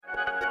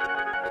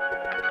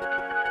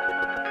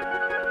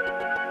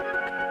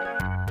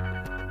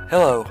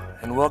Hello,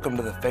 and welcome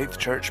to the Faith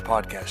Church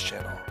podcast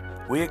channel.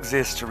 We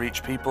exist to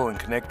reach people and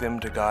connect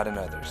them to God and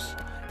others.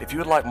 If you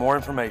would like more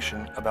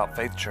information about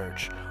Faith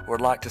Church or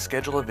would like to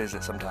schedule a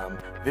visit sometime,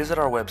 visit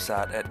our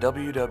website at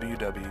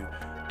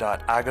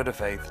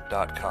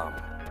www.igotofaith.com.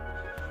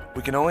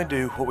 We can only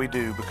do what we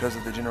do because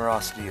of the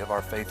generosity of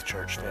our Faith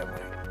Church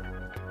family.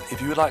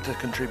 If you would like to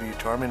contribute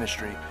to our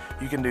ministry,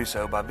 you can do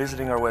so by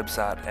visiting our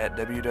website at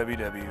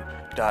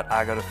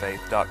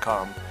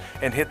www.igotofaith.com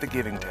and hit the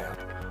Giving tab.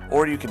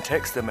 Or you can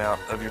text the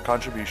amount of your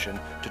contribution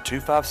to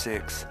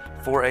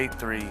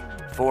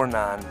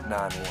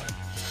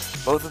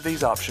 256-483-4991. Both of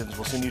these options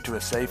will send you to a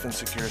safe and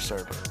secure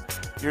server.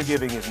 Your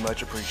giving is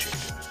much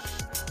appreciated.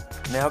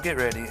 Now get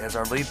ready as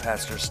our lead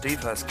pastor,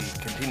 Steve Husky,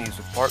 continues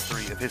with part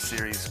 3 of his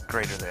series,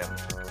 Greater Than.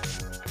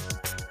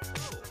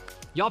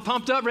 Y'all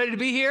pumped up, ready to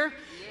be here?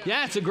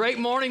 Yeah, it's a great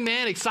morning,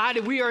 man.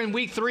 Excited. We are in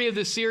week 3 of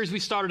this series we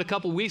started a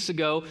couple weeks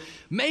ago,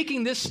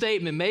 making this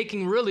statement,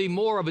 making really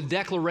more of a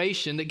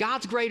declaration that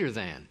God's greater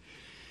than.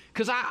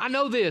 Because I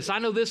know this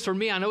for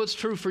me, I know it's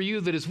true for you,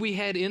 that as we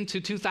head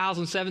into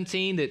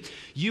 2017, that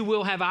you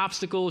will have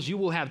obstacles, you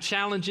will have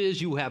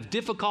challenges, you will have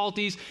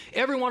difficulties.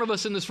 Every one of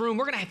us in this room,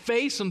 we're going to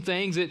face some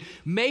things that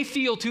may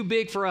feel too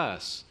big for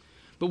us.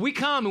 But we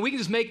come and we can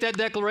just make that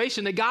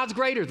declaration that God's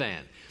greater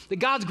than. That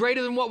God's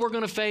greater than what we're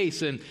going to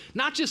face. And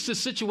not just the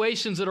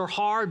situations that are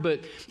hard, but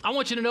I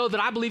want you to know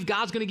that I believe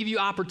God's going to give you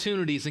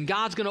opportunities and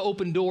God's going to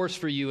open doors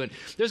for you. And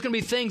there's going to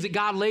be things that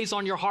God lays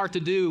on your heart to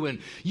do. And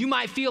you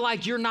might feel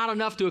like you're not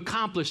enough to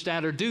accomplish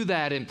that or do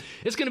that. And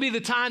it's going to be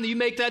the time that you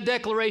make that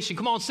declaration.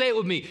 Come on, say it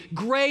with me.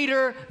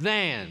 Greater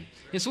than.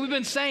 And so we've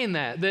been saying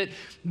that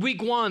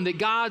week 1, that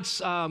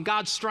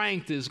God's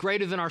strength is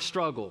greater than our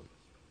struggle.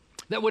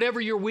 That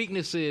whatever your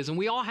weakness is, and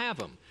we all have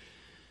them,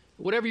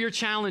 whatever your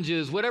challenge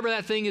is, whatever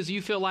that thing is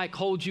you feel like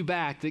holds you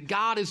back, that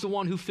God is the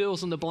one who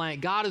fills in the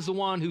blank. God is the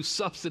one who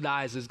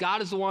subsidizes.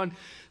 God is the one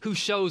who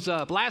shows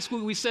up. Last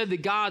week we said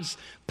that God's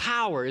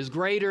power is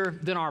greater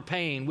than our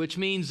pain, which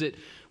means that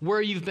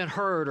where you've been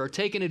hurt or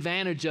taken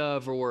advantage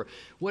of or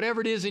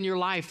whatever it is in your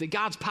life, that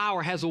God's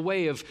power has a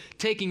way of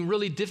taking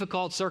really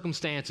difficult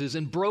circumstances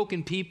and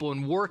broken people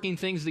and working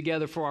things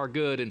together for our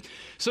good. And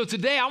so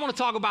today I want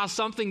to talk about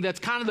something that's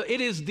kind of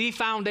it is the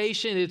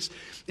foundation. It's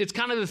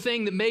kind of the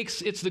thing that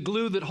it's the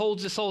glue that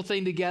holds this whole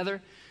thing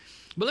together.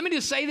 But let me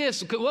just say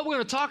this. What we're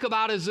going to talk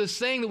about is this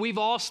thing that we've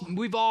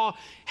all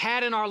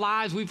had in our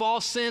lives. We've all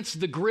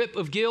sensed the grip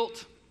of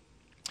guilt.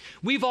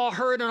 We've all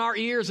heard in our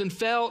ears and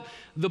felt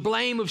the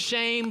blame of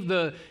shame,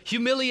 the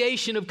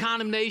humiliation of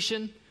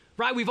condemnation,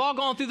 right? We've all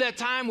gone through that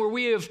time where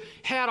we have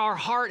had our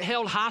heart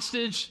held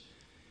hostage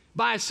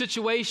by a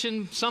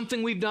situation,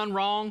 something we've done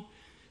wrong,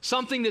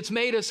 something that's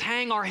made us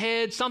hang our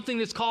head, something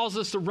that's caused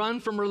us to run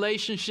from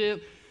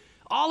relationship.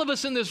 All of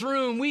us in this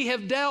room, we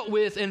have dealt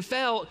with and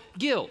felt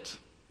guilt,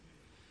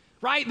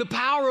 right? The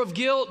power of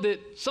guilt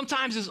that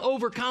sometimes just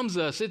overcomes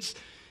us. It's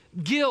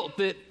guilt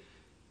that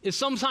is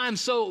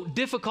sometimes so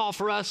difficult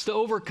for us to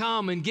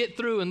overcome and get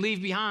through and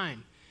leave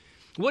behind.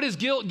 What is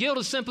guilt? Guilt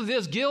is simply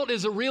this. Guilt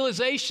is a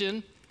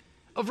realization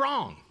of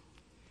wrong.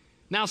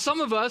 Now, some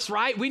of us,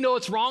 right, we know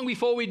it's wrong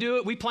before we do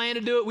it. We plan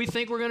to do it. We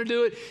think we're going to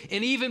do it.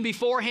 And even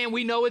beforehand,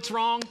 we know it's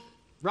wrong,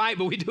 right?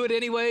 But we do it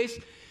anyways.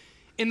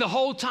 And the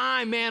whole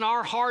time, man,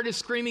 our heart is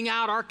screaming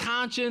out. Our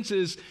conscience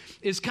is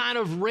kind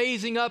of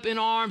raising up in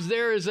arms.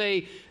 There is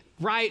a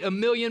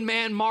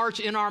million-man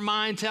march in our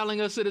mind telling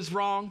us that it's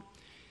wrong.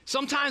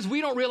 Sometimes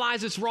we don't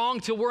realize it's wrong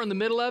till we're in the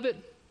middle of it.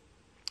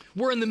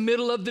 We're in the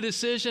middle of the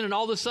decision, and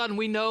all of a sudden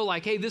we know,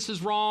 like, hey, this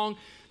is wrong.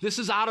 This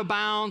is out of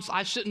bounds.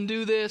 I shouldn't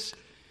do this.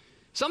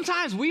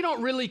 Sometimes we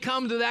don't really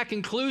come to that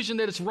conclusion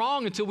that it's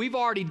wrong until we've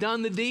already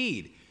done the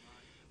deed.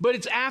 But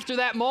it's after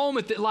that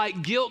moment that,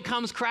 like, guilt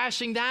comes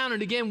crashing down,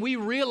 and again, we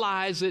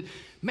realize that,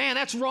 man,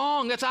 that's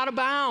wrong. That's out of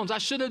bounds. I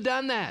shouldn't have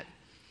done that.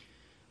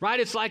 Right?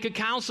 It's like a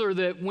counselor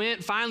that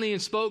went finally and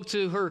spoke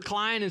to her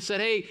client and said,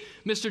 hey,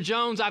 Mr.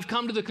 Jones, I've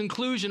come to the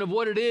conclusion of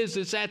what it is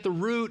that's at the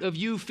root of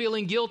you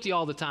feeling guilty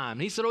all the time.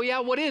 And he said, oh yeah,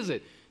 what is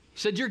it? He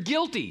said, you're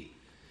guilty.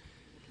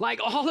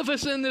 Like all of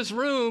us in this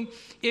room,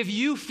 if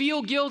you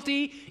feel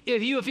guilty,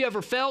 if you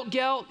ever felt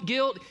guilt,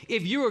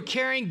 if you are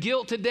carrying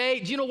guilt today,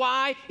 do you know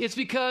why? It's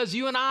because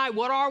you and I,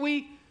 what are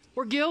we?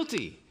 We're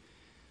guilty.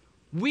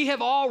 We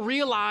have all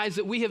realized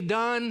that we have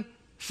done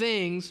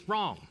things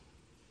wrong.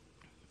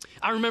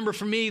 I remember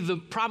for me,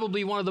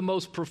 probably one of the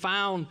most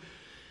profound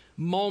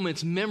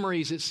moments,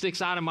 memories that sticks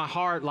out in my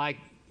heart. Like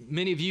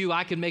many of you,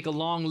 I could make a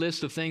long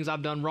list of things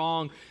I've done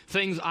wrong,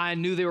 things I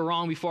knew they were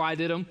wrong before I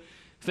did them,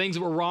 things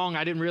that were wrong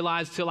I didn't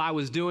realize till I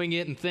was doing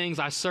it, and things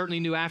I certainly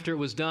knew after it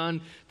was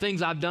done,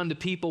 things I've done to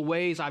people,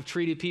 ways I've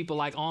treated people,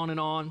 like on and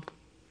on.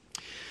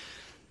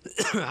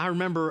 I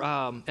remember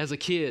as a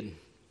kid,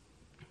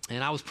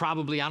 and I was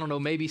probably,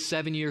 maybe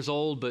 7 years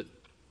old, but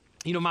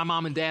you know, my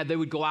mom and dad, they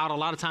would go out a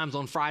lot of times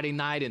on Friday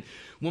night. And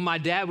when my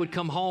dad would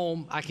come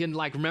home, I can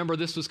remember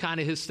this was kind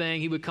of his thing.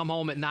 He would come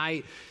home at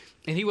night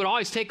and he would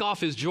always take off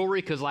his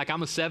jewelry because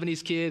I'm a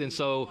 70s kid. And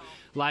so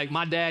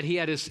my dad, he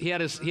had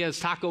his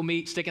taco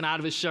meat sticking out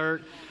of his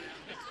shirt.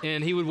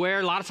 And he would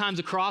wear a lot of times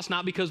a cross,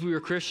 not because we were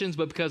Christians,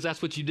 but because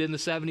that's what you did in the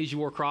 70s. You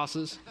wore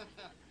crosses.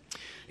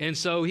 And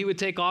so he would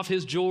take off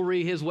his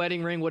jewelry, his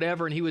wedding ring,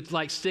 whatever, and he would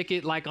like stick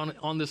it like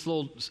on this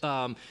little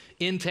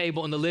end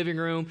table in the living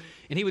room.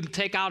 And he would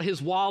take out his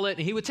wallet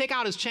and he would take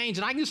out his change.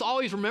 And I can just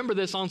always remember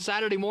this on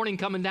Saturday morning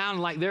coming down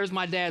and like, there's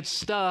my dad's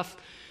stuff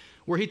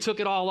where he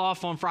took it all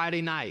off on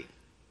Friday night.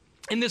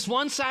 And this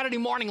one Saturday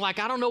morning, like,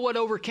 I don't know what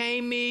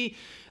overcame me.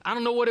 I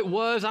don't know what it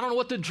was. I don't know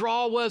what the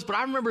draw was, but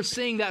I remember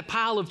seeing that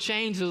pile of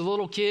change as a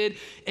little kid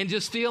and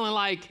just feeling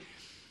like,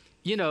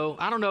 you know,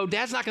 I don't know,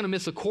 Dad's not going to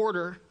miss a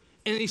quarter.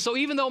 And so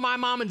even though my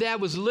mom and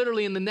dad was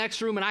literally in the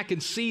next room and I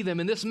could see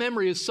them, and this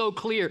memory is so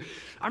clear,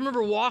 I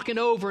remember walking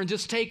over and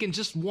just taking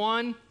just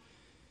one,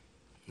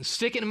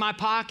 sticking it in my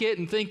pocket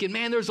and thinking,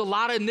 man, there's a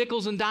lot of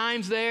nickels and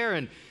dimes there,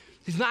 and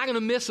he's not going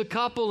to miss a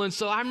couple. And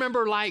so I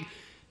remember like,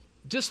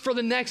 just for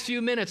the next few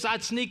minutes,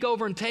 I'd sneak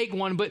over and take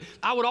one, but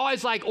I would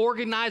always like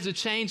organize a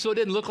change so it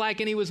didn't look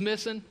like any was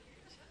missing.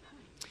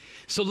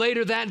 So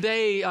later that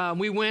day,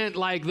 we went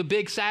like the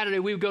big Saturday,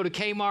 we would go to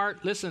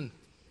Kmart. Listen,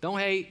 don't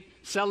hate,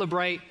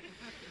 celebrate.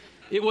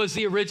 It was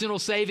the original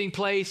saving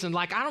place. And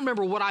like, I don't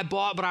remember what I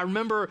bought, but I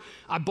remember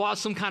I bought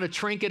some kind of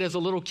trinket as a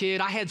little kid.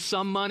 I had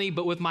some money,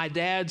 but with my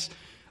dad's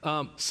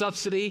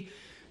subsidy,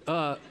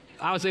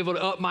 I was able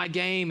to up my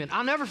game. And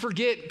I'll never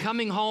forget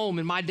coming home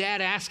and my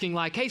dad asking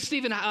like, hey,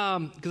 Stephen,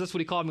 because that's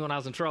what he called me when I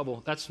was in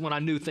trouble. That's when I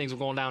knew things were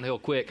going downhill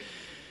quick.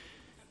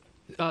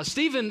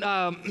 Stephen,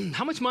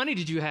 how much money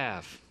did you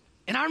have?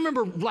 And I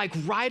remember like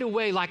right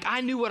away, like I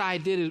knew what I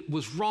did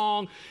was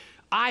wrong.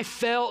 I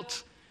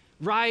felt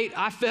right?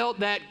 I felt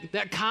that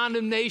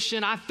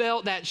condemnation. I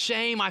felt that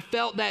shame. I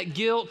felt that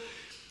guilt.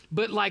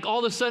 But like all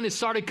of a sudden it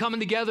started coming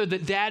together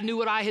that Dad knew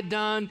what I had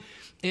done.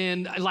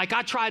 And like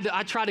I tried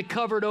to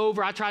cover it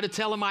over. I tried to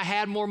tell him I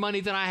had more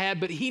money than I had,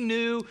 but he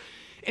knew.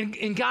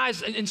 And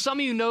guys, and some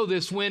of you know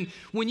this, when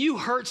you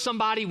hurt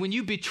somebody, when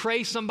you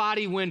betray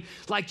somebody, when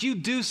like you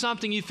do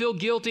something, you feel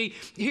guilty.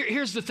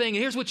 Here's the thing,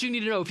 and here's what you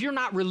need to know. If you're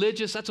not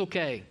religious, that's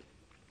okay.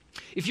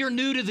 If you're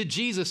new to the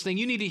Jesus thing,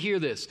 you need to hear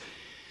this.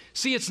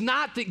 See, it's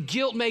not that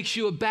guilt makes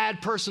you a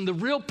bad person. The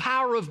real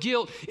power of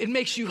guilt, it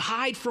makes you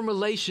hide from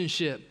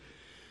relationship.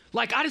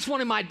 Like, I just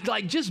wanted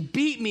just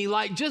beat me,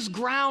 like, just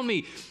ground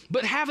me.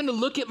 But having to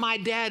look at my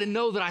dad and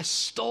know that I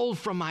stole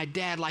from my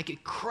dad, like,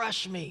 it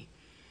crushed me.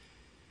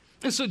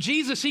 And so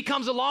Jesus, he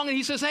comes along and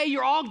he says, hey,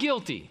 you're all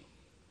guilty.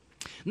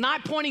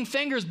 Not pointing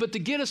fingers, but to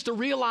get us to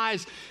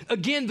realize,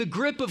 again, the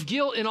grip of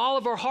guilt in all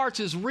of our hearts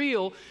is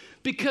real.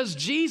 Because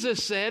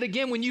Jesus said,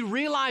 again, when you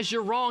realize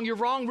you're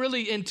wrong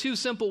really in two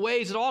simple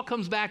ways. It all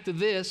comes back to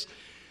this.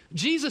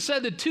 Jesus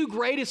said the two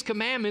greatest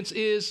commandments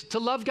is to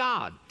love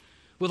God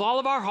with all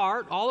of our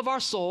heart, all of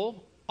our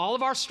soul, all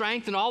of our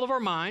strength, and all of our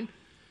mind,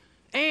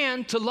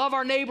 and to love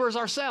our neighbor as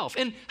ourselves.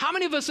 And how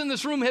many of us in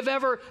this room have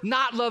ever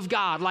not loved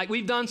God? Like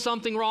we've done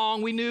something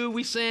wrong, we knew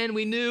we sinned,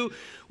 we knew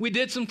we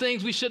did some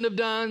things we shouldn't have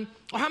done.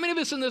 Or how many of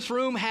us in this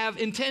room have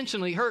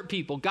intentionally hurt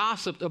people,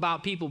 gossiped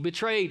about people,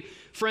 betrayed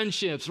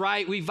friendships,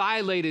 right? We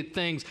violated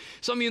things.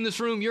 Some of you in this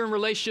room, you're in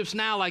relationships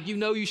now like you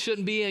know you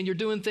shouldn't be in. You're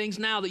doing things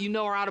now that you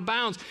know are out of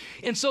bounds.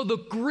 And so the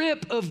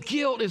grip of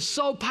guilt is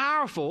so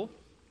powerful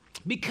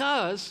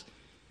because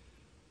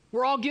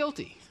we're all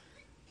guilty.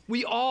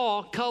 We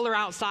all color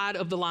outside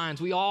of the lines.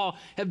 We all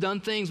have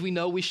done things we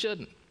know we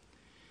shouldn't.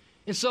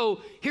 And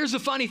so here's the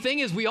funny thing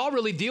is we all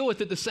really deal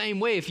with it the same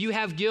way. If you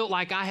have guilt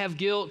like I have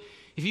guilt,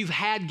 if you've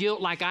had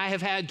guilt like I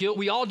have had guilt,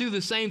 we all do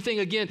the same thing.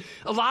 Again,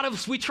 a lot of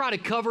us, we try to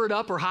cover it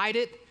up or hide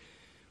it,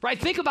 right?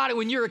 Think about it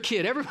when you're a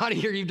kid. Everybody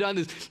here, you've done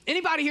this.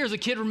 Anybody here as a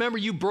kid, remember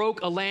you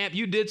broke a lamp,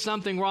 you did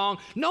something wrong.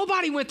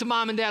 Nobody went to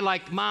mom and dad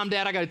like, Mom,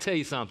 Dad, I got to tell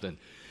you something.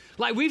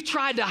 Like we've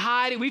tried to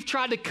hide it. We've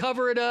tried to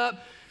cover it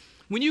up.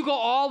 When you go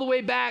all the way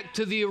back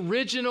to the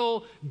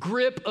original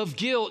grip of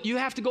guilt, you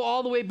have to go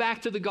all the way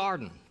back to the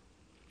garden.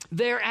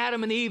 There,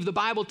 Adam and Eve, the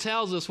Bible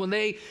tells us, when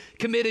they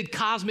committed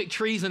cosmic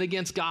treason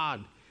against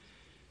God,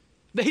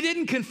 they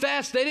didn't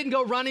confess. They didn't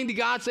go running to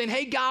God saying,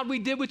 hey, God, we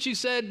did what you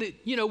said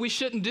that, we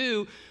shouldn't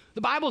do.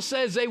 The Bible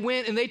says they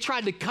went and they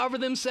tried to cover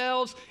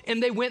themselves,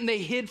 and they went and they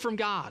hid from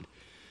God.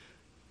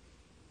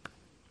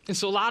 And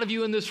so a lot of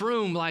you in this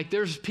room, like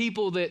there's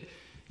people that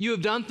you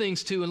have done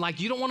things to, and like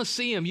you don't want to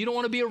see them. You don't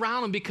want to be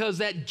around them because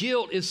that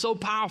guilt is so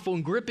powerful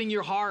and gripping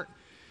your heart.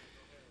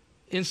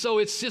 And so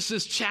it's just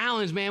this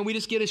challenge, man. We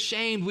just get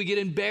ashamed. We get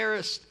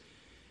embarrassed.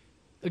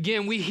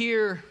 Again, we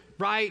hear,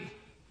 right,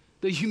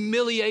 the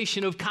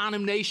humiliation of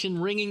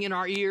condemnation ringing in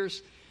our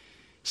ears.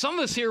 Some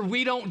of us here,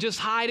 we don't just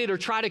hide it or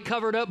try to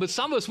cover it up, but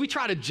some of us, we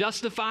try to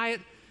justify it.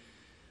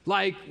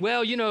 Like,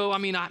 well,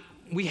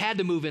 we had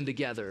to move in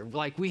together.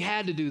 Like, we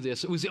had to do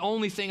this. It was the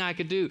only thing I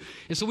could do.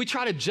 And so we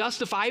try to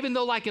justify, even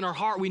though like in our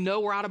heart, we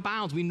know we're out of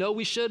bounds. We know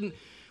we shouldn't.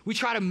 We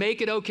try to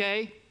make it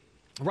okay,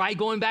 right?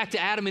 Going back to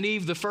Adam and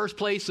Eve, the first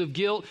place of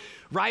guilt,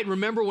 right?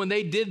 Remember when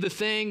they did the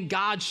thing,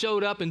 God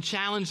showed up and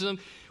challenged them.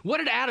 What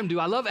did Adam do?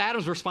 I love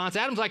Adam's response.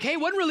 Adam's like, hey, it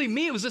wasn't really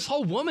me. It was this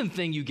whole woman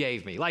thing you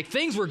gave me. Like,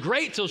 things were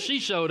great till she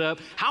showed up.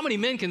 How many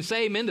men can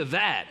say amen to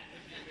that?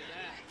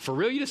 For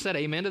real? You just said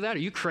amen to that? Are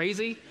you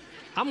crazy?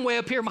 I'm way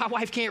up here. My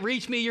wife can't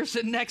reach me. You're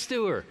sitting next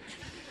to her.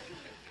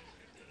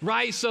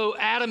 Right? So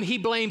Adam, he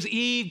blames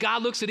Eve.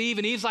 God looks at Eve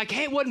and Eve's like,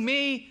 hey, it wasn't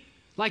me.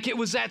 Like it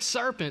was that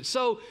serpent.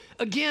 So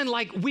again,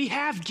 like we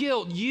have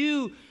guilt.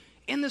 You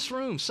in this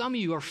room, some of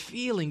you are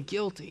feeling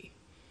guilty.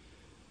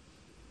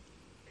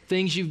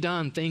 Things you've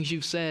done, things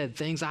you've said,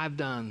 things I've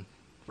done,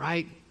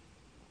 right?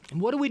 And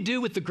what do we do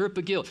with the grip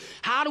of guilt?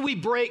 How do we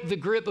break the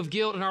grip of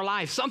guilt in our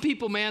life? Some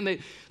people, man, they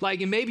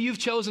like, and maybe you've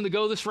chosen to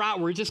go this route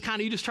where you just try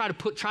to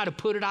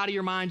put it out of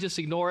your mind, just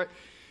ignore it.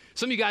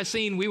 Some of you guys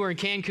seen, we were in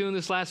Cancun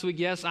this last week.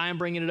 Yes, I am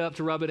bringing it up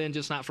to rub it in,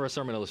 just not for a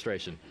sermon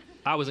illustration.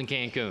 I was in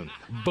Cancun.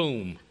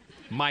 Boom.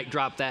 Mic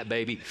drop that,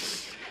 baby.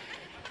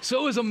 So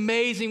it was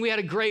amazing. We had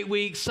a great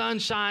week,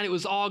 sunshine. It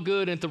was all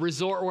good. And at the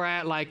resort we're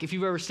at, like if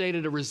you've ever stayed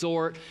at a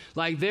resort,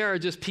 like there are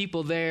just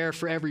people there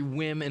for every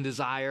whim and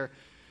desire.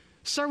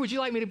 Sir, would you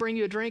like me to bring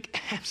you a drink?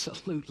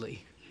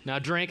 Absolutely. Now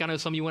drink, I know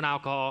some of you want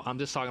alcohol. I'm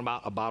just talking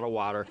about a bottle of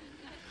water.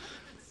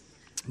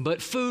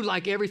 But food,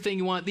 like everything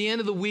you want. At the end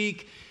of the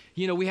week,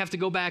 you know, we have to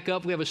go back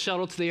up. We have a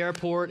shuttle to the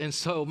airport. And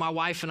so my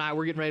wife and I,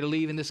 we're getting ready to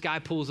leave. And this guy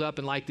pulls up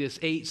in like this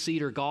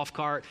 8-seater golf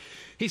cart.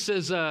 He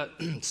says,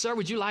 sir,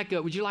 would you like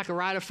a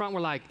ride up front? We're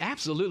like,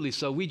 absolutely.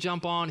 So we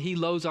jump on. He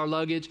loads our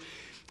luggage.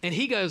 And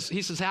he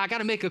says, hey, I got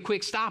to make a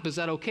quick stop. Is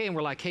that okay? And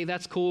we're like, hey,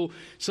 that's cool.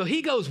 So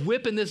he goes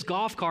whipping this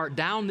golf cart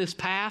down this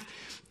path.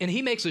 And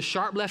he makes a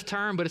sharp left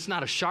turn, but it's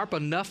not a sharp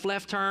enough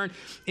left turn.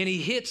 And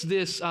he hits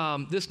this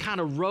kind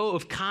of row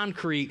of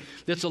concrete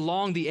that's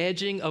along the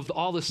edging of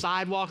all the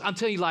sidewalks. I'm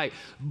telling you, like,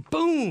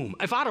 boom.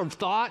 If I'd have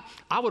thought,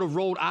 I would have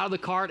rolled out of the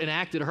cart and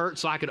acted hurt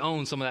so I could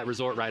own some of that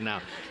resort right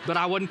now. But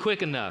I wasn't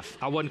quick enough.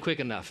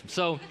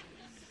 So,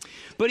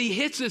 but he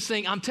hits this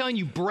thing, I'm telling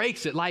you,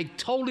 breaks it, like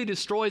totally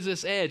destroys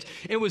this edge.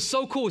 It was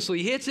so cool. So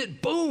he hits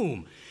it,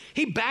 boom.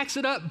 He backs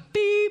it up,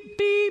 beep,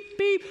 beep,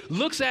 beep,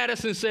 looks at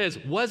us and says,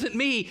 wasn't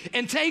me,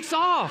 and takes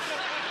off.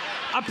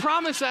 I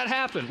promise that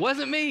happened.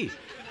 Wasn't me.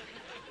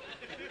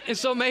 And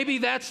so maybe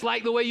that's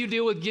like the way you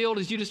deal with guilt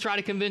is you just try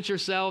to convince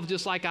yourself,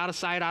 just like out of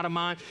sight, out of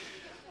mind.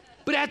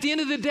 But at the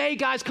end of the day,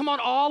 guys, come on,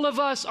 all of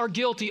us are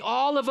guilty.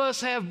 All of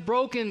us have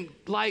broken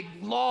like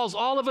laws.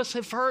 All of us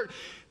have hurt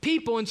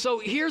people. And so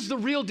here's the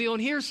real deal.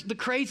 And here's the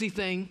crazy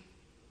thing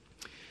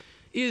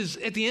is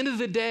at the end of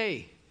the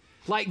day,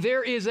 like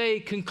there is a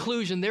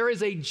conclusion, there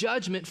is a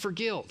judgment for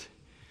guilt.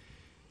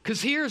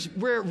 Because here's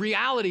where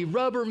reality,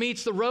 rubber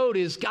meets the road,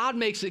 is God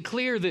makes it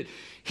clear that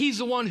he's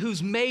the one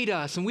who's made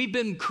us and we've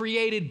been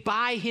created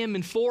by him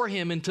and for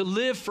him and to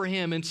live for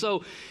him. And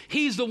so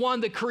he's the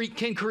one that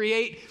can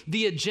create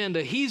the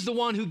agenda. He's the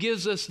one who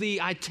gives us the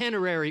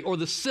itinerary or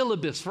the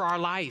syllabus for our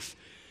life.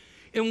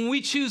 And when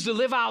we choose to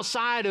live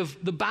outside of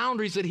the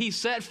boundaries that he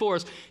set for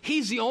us,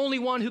 he's the only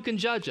one who can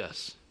judge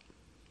us.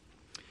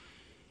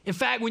 In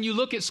fact, when you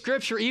look at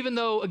Scripture, even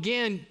though,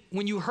 again,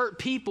 when you hurt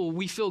people,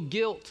 we feel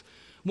guilt.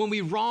 When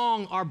we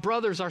wrong our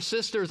brothers, our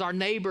sisters, our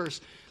neighbors,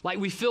 like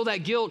we feel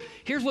that guilt.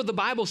 Here's what the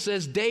Bible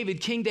says.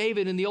 David, King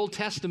David in the Old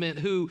Testament,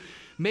 who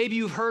maybe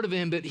you've heard of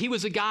him, but he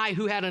was a guy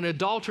who had an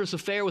adulterous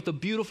affair with a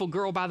beautiful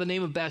girl by the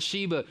name of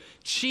Bathsheba,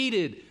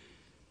 cheated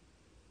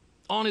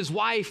on his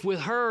wife with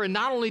her, and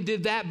not only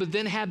did that, but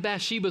then had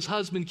Bathsheba's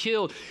husband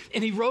killed.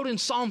 And he wrote in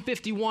Psalm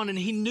 51, and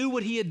he knew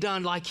what he had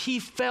done, like he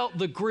felt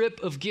the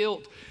grip of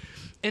guilt.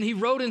 And he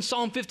wrote in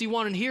Psalm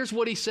 51, and here's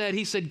what he said.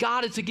 He said,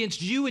 God, it's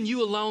against you and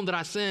you alone that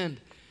I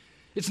sinned.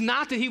 It's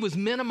not that he was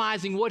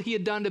minimizing what he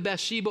had done to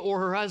Bathsheba or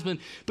her husband,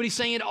 but he's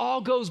saying it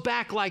all goes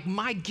back like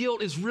my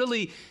guilt is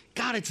really,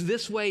 God, it's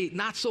this way,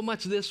 not so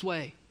much this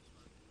way.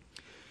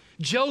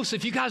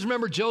 Joseph, you guys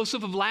remember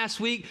Joseph of last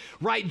week?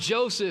 Right,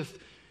 Joseph,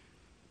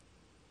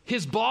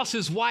 his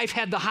boss's wife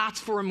had the hots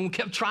for him and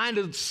kept trying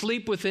to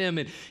sleep with him,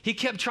 and he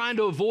kept trying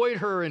to avoid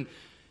her, and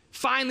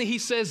finally, he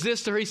says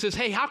this to her. He says,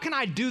 hey, how can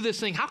I do this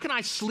thing? How can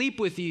I sleep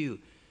with you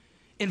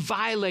and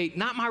violate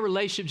not my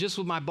relationship just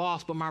with my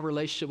boss, but my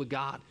relationship with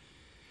God?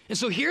 And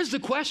so here's the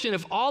question.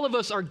 If all of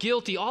us are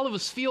guilty, all of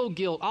us feel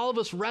guilt, all of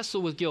us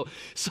wrestle with guilt.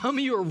 Some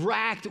of you are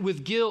racked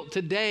with guilt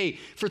today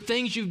for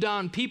things you've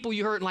done, people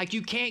you hurt, and like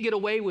you can't get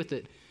away with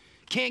it,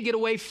 can't get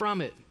away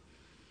from it.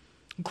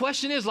 The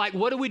question is like,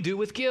 what do we do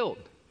with guilt?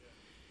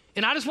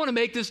 And I just want to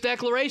make this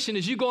declaration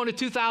as you go into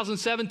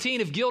 2017,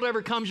 if guilt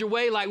ever comes your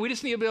way, like we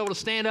just need to be able to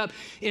stand up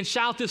and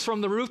shout this from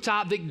the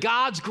rooftop that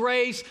God's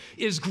grace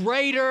is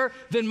greater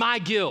than my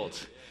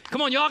guilt.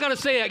 Come on, y'all got to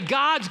say that.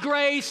 God's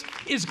grace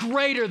is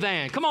greater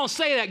than. Come on,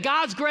 say that.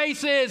 God's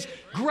grace is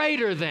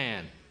greater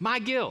than my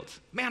guilt.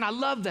 Man, I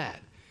love that.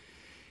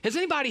 Has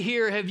anybody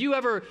here, have you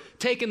ever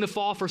taken the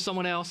fall for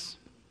someone else?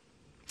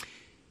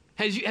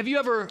 Have you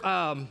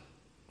ever...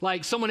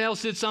 like someone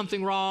else did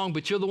something wrong,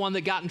 but you're the one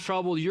that got in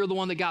trouble, you're the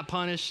one that got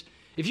punished.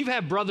 If you've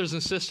had brothers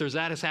and sisters,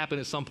 that has happened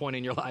at some point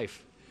in your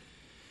life.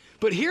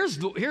 But here's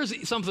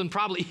something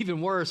probably even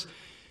worse.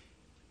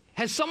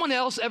 Has someone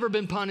else ever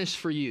been punished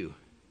for you?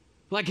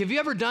 Like, have you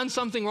ever done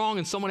something wrong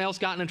and someone else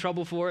gotten in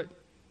trouble for it?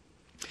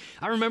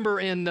 I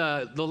remember in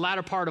the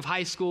latter part of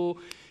high school,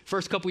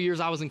 first couple years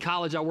I was in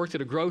college, I worked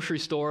at a grocery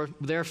store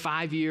there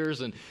 5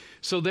 years. And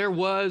so there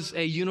was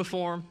a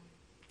uniform.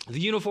 The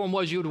uniform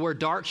was you would wear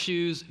dark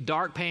shoes,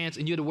 dark pants,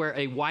 and you had to wear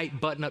a white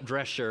button-up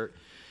dress shirt.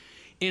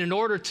 And in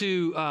order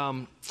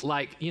to,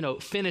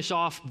 finish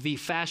off the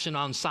fashion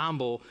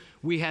ensemble,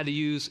 we had to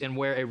use and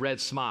wear a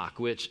red smock,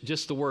 which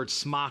just the word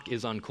smock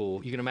is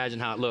uncool. You can imagine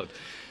how it looked.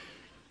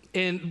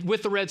 And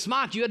with the red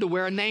smock, you had to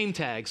wear a name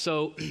tag.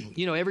 So,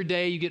 every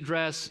day you get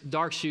dressed,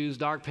 dark shoes,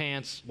 dark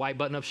pants, white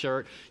button-up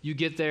shirt. You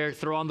get there,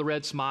 throw on the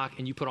red smock,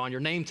 and you put on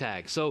your name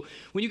tag. So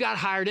when you got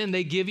hired in,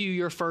 they give you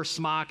your first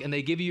smock, and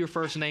they give you your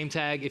first name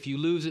tag. If you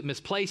lose it,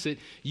 misplace it,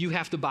 you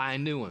have to buy a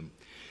new one.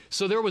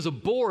 So there was a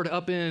board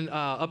up in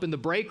the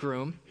break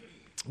room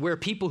where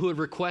people who had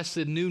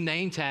requested new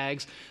name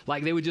tags,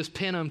 like they would just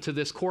pin them to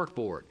this cork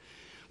board.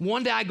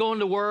 One day I go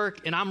into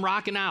work, and I'm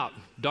rocking out.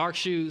 Dark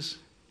shoes,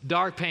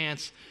 dark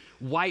pants,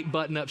 white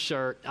button-up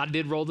shirt. I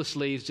did roll the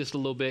sleeves just a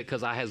little bit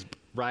because I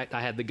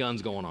had the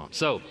guns going on.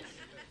 So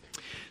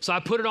I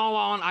put it all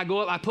on. I go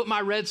up, I put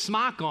my red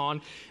smock on,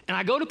 and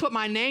I go to put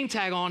my name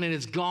tag on, and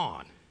it's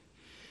gone.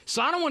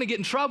 So I don't want to get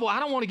in trouble.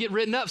 I don't want to get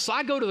written up. So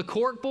I go to the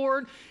cork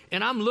board,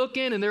 and I'm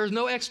looking, and there's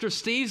no extra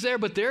Steves there,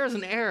 but there is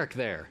an Eric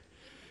there.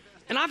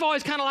 And I've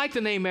always kind of liked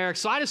the name Eric,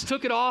 so I just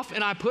took it off,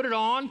 and I put it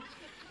on.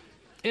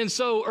 And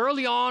so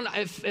early on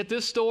at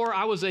this store,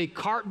 I was a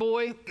cart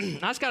boy. I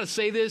just got to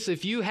say this.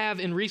 If you have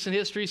in recent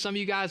history, some of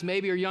you guys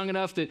maybe are young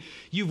enough that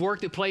you've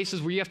worked at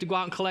places where you have to go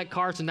out and collect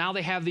carts, and now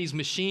they have these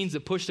machines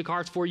that push the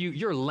carts for you.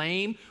 You're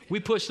lame. We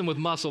pushed them with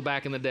muscle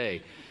back in the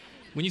day.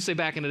 When you say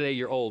back in the day,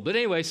 you're old. But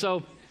anyway,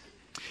 so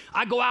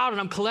I go out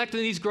and I'm collecting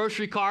these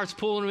grocery carts,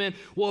 pulling them in.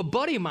 Well, a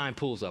buddy of mine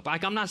pulls up.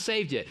 I'm not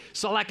saved yet.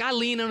 So I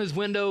lean on his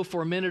window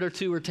for a minute or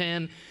 2 or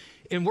 10,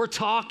 and we're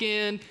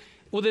talking.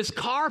 Well, this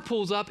car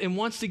pulls up and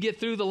wants to get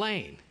through the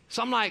lane.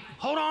 So I'm like,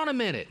 hold on a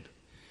minute.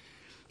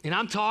 And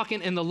I'm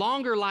talking, and the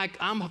longer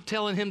I'm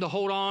telling him to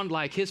hold on,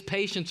 his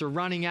patience are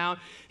running out,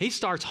 he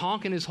starts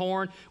honking his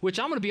horn, which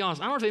I'm going to be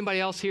honest, I don't know if anybody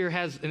else here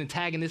has an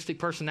antagonistic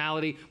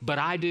personality, but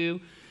I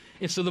do.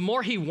 And so the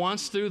more he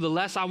wants through, the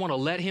less I want to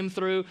let him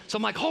through. So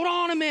I'm like, hold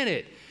on a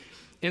minute.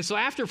 And so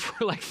after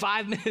for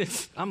 5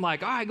 minutes, I'm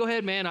like, all right, go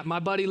ahead, man. My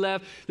buddy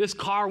left. This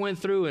car went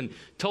through and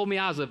told me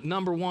I was a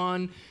number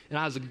one and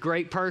I was a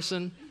great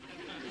person.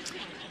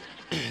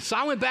 So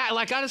I went back,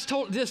 I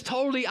just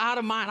totally out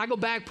of mind. I go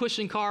back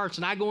pushing carts,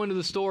 and I go into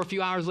the store a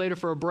few hours later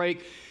for a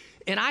break,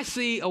 and I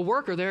see a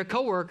worker there, a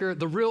coworker,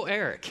 the real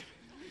Eric.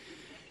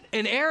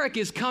 And Eric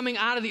is coming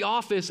out of the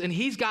office, and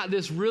he's got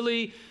this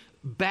really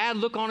bad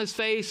look on his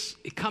face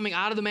coming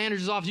out of the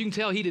manager's office. You can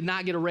tell he did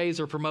not get a raise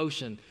or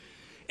promotion.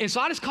 And so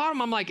I just called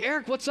him. I'm like,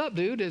 Eric, what's up,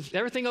 dude? Is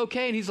everything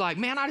okay? And he's like,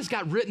 man, I just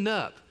got written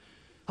up.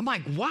 I'm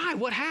like, why?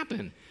 What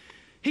happened?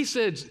 He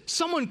said,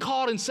 someone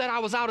called and said I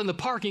was out in the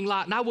parking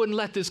lot and I wouldn't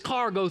let this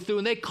car go through.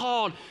 And they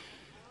called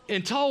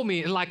and told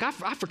me. And I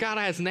forgot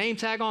I had his name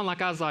tag on.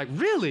 I was like,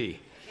 really?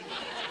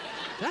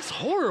 That's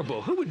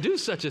horrible. Who would do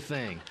such a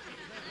thing?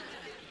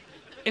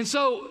 And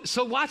so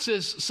watch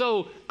this.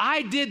 So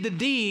I did the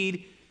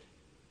deed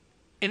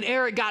and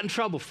Eric got in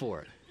trouble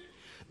for it.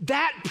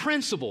 That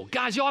principle,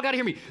 guys, y'all got to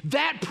hear me.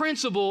 That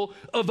principle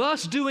of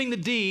us doing the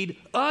deed,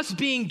 us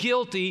being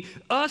guilty,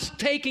 us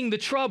taking the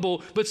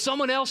trouble, but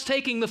someone else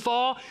taking the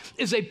fall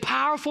is a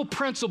powerful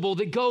principle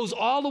that goes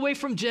all the way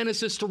from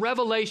Genesis to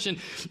Revelation.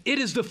 It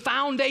is the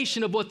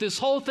foundation of what this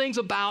whole thing's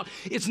about.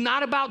 It's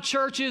not about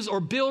churches or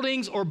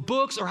buildings or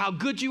books or how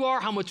good you are,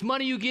 how much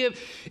money you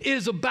give. It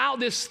is about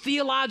this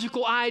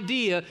theological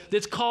idea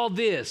that's called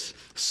this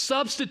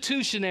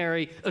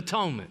substitutionary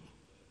atonement.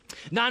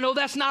 Now, I know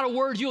that's not a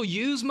word you'll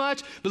use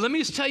much, but let me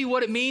just tell you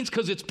what it means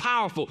because it's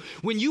powerful.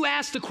 When you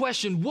ask the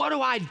question, what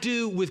do I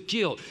do with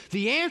guilt?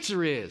 The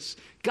answer is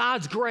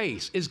God's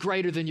grace is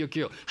greater than your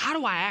guilt. How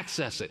do I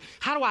access it?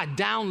 How do I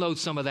download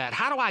some of that?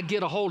 How do I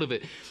get a hold of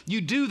it?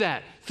 You do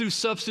that through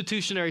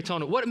substitutionary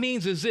atonement. What it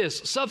means is this.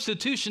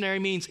 Substitutionary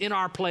means in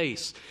our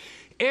place.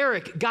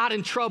 Eric got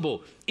in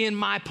trouble in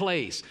my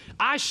place.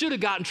 I should have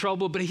gotten in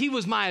trouble, but he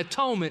was my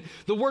atonement.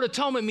 The word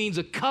atonement means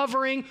a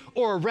covering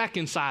or a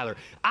reconciler.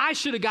 I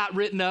should have got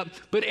written up,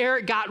 but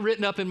Eric got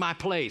written up in my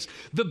place.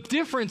 The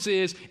difference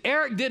is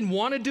Eric didn't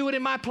want to do it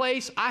in my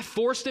place. I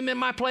forced him in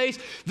my place.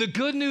 The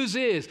good news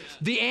is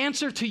the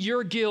answer to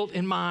your guilt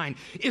and mine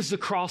is the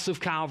cross of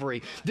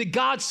Calvary. That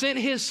God sent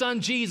his son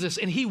Jesus,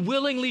 and he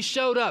willingly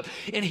showed up,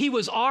 and he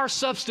was our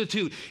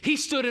substitute. He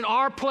stood in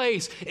our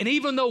place, and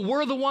even though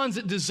we're the ones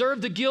that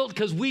deserve the guilt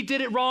because we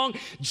did it wrong,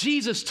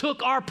 Jesus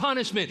took our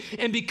punishment,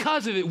 and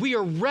because of it, we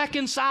are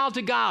reconciled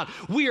to God.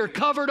 We are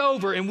covered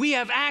over, and we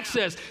have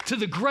access to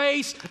the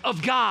grace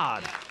of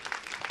God.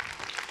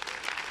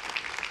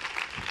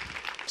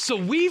 So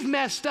we've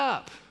messed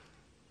up,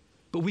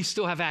 but we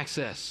still have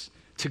access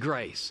to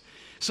grace.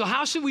 So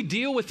how should we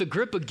deal with the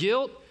grip of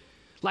guilt?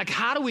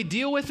 How do we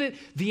deal with it?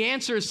 The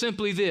answer is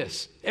simply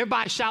this.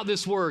 Everybody shout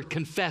this word,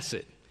 confess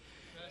it.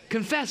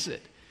 Confess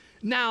it.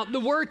 Now, the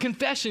word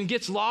confession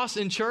gets lost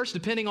in church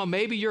depending on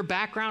maybe your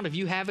background, if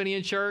you have any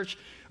in church,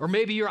 or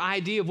maybe your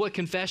idea of what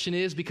confession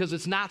is because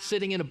it's not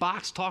sitting in a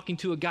box talking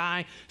to a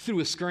guy through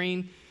a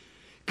screen.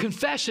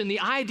 Confession, the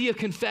idea of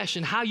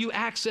confession, how you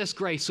access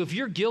grace. So if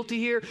you're guilty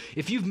here,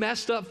 if you've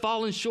messed up,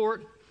 fallen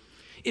short,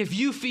 If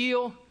you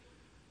feel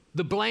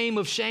the blame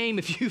of shame,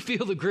 if you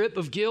feel the grip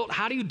of guilt,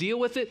 how do you deal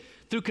with it?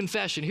 Through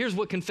confession. Here's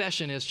what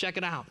confession is. Check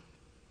it out.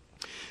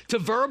 To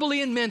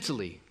verbally and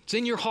mentally, it's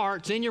in your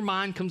heart, it's in your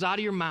mind, comes out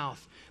of your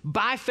mouth,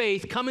 by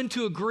faith, come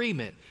into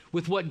agreement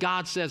with what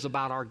God says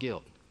about our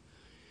guilt.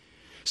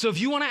 So if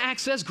you want to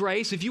access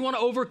grace, if you want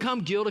to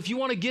overcome guilt, if you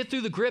want to get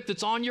through the grip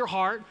that's on your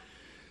heart,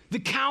 the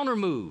counter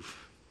move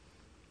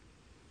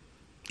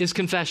is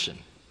confession.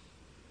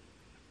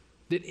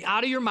 That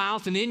out of your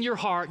mouth and in your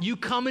heart, you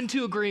come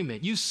into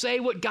agreement. You say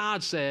what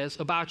God says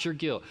about your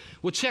guilt.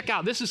 Well, check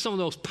out. This is some of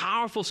the most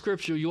powerful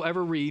scripture you'll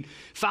ever read,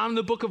 found in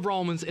the book of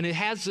Romans, and it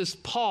has this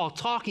Paul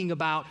talking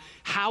about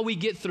how we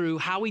get through,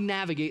 how we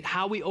navigate,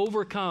 how we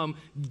overcome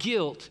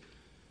guilt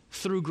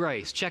through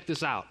grace. Check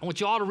this out. I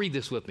want you all to read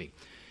this with me.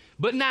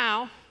 But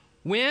now,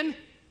 when?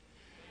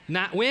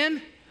 Not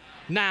when?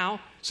 Now.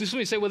 So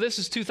somebody say, well, this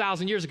is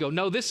 2,000 years ago.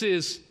 No, this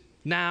is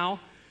now.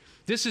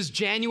 This is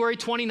January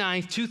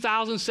 29th,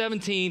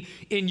 2017,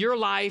 in your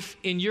life,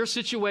 in your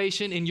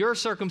situation, in your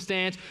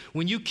circumstance,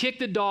 when you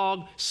kicked a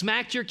dog,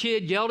 smacked your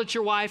kid, yelled at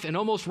your wife, and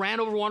almost ran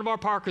over one of our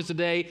parkers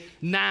today.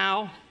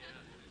 Now.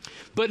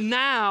 But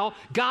now,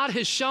 God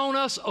has shown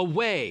us a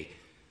way.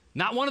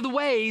 Not one of the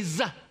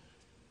ways.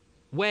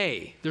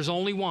 Way. There's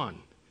only one.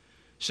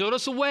 Showed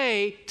us a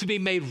way to be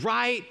made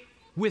right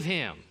with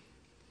Him.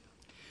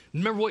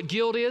 Remember what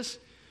guilt is?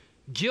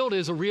 Guilt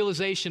is a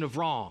realization of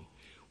wrong.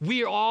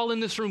 We are all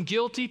in this room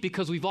guilty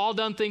because we've all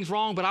done things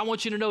wrong, but I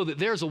want you to know that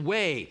there's a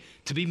way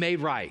to be made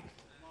right.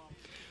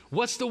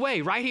 What's the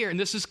way? Right here, and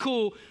this is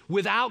cool,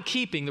 without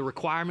keeping the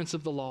requirements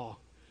of the law.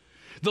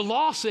 The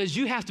law says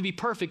you have to be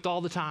perfect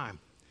all the time.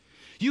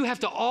 You have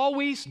to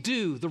always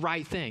do the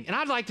right thing. And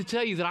I'd like to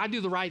tell you that I do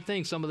the right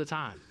thing some of the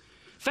time.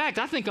 In fact,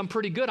 I think I'm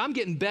pretty good. I'm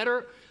getting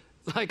better.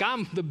 Like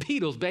I'm the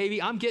Beatles,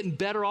 baby. I'm getting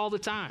better all the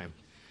time.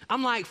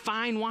 I'm like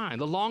fine wine.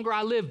 The longer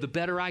I live, the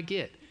better I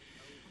get.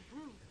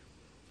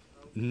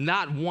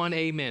 Not one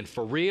amen.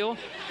 For real?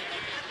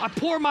 I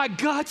pour my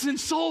guts and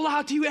soul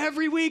out to you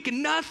every week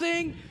and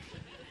nothing.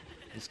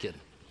 Just kidding.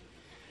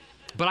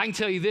 But I can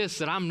tell you this,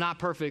 that I'm not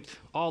perfect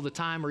all the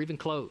time or even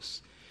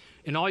close.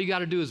 And all you got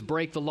to do is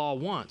break the law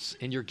once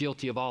and you're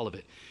guilty of all of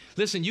it.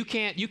 Listen, you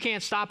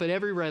can't stop at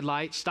every red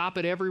light, stop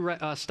at every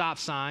stop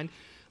sign,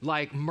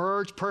 like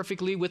merge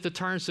perfectly with the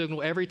turn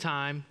signal every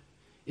time.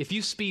 If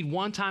you speed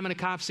one time and a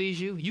cop sees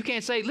you, you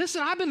can't say,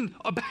 listen, I've been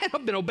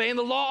obeying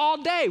the law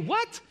all day.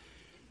 What?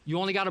 You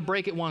only got to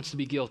break it once to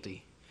be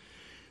guilty.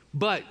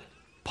 But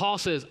Paul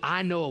says,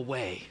 I know a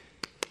way.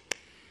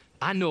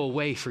 I know a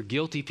way for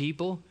guilty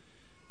people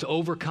to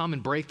overcome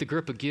and break the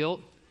grip of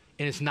guilt,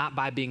 and it's not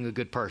by being a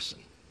good person.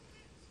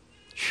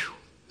 Whew,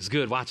 it's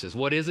good. Watch this.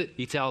 What is it?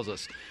 He tells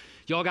us.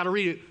 Y'all got to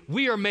read it.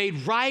 We are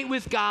made right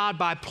with God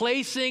by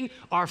placing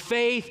our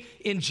faith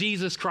in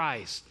Jesus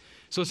Christ.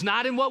 So it's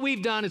not in what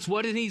we've done, it's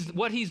what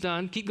he's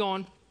done. Keep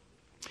going.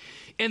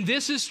 And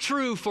this is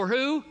true for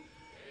who?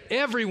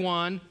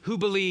 Everyone who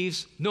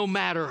believes, no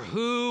matter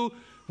who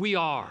we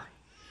are.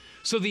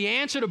 So the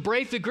answer to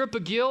break the grip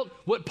of guilt,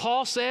 what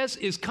Paul says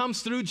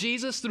comes through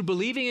Jesus, through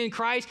believing in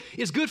Christ,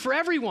 is good for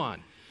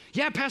everyone.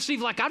 Yeah, Pastor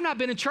Steve, like I've not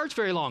been in church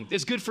very long.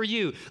 It's good for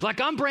you.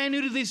 Like I'm brand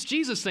new to this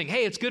Jesus thing.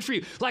 Hey, it's good for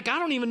you. Like I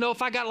don't even know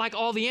if I got like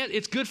all the answers.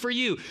 It's good for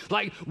you.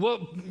 Like,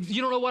 well,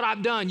 you don't know what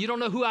I've done. You don't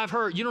know who I've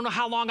hurt. You don't know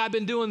how long I've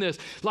been doing this.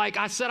 Like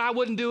I said I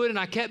wouldn't do it and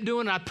I kept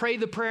doing it. I prayed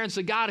the prayer and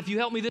said, God, if you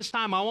help me this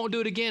time, I won't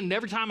do it again. And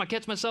every time I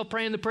catch myself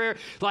praying the prayer,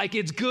 like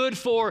it's good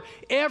for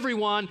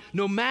everyone,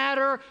 no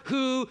matter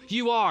who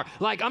you are.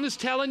 Like I'm just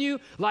telling you,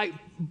 like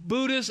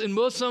Buddhists and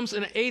Muslims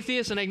and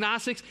atheists and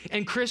agnostics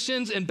and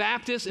Christians and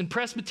Baptists and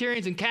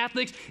Presbyterians and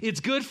Catholics, it's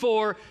good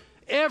for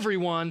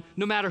everyone,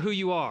 no matter who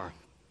you are.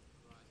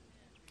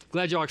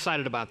 Glad y'all are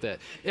excited about that.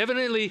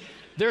 Evidently,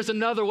 there's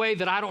another way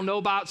that I don't know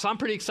about, so I'm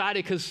pretty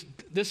excited because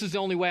this is the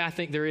only way I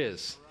think there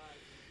is.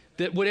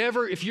 That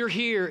whatever, if you're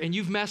here and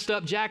you've messed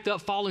up, jacked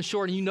up, fallen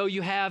short, and you know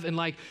you have, and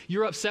like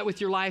you're upset with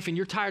your life and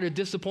you're tired of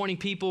disappointing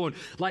people and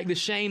like the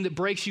shame that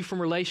breaks you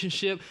from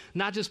relationship,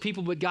 not just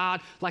people but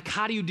God, like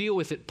how do you deal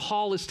with it?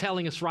 Paul is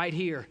telling us right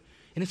here,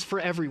 and it's for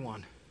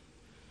everyone.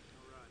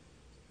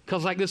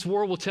 Because like this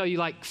world will tell you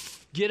like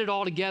get it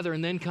all together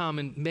and then come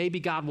and maybe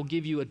God will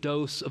give you a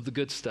dose of the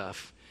good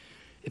stuff.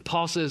 And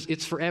Paul says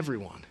it's for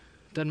everyone.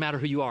 Doesn't matter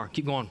who you are.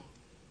 Keep going.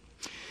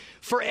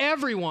 For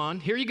everyone,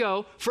 here you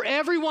go, for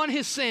everyone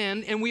has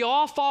sinned and we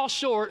all fall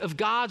short of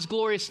God's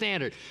glorious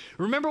standard.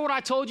 Remember what I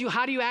told you?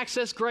 How do you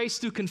access grace?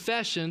 Through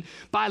confession,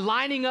 by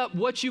lining up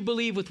what you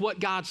believe with what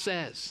God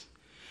says.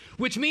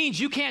 Which means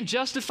you can't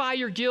justify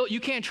your guilt. You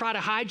can't try to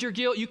hide your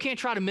guilt. You can't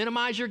try to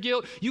minimize your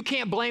guilt. You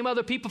can't blame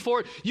other people for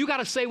it. You got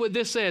to say what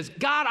this says.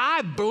 God,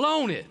 I've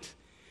blown it.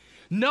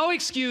 No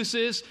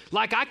excuses.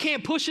 Like I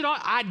can't push it on.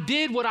 I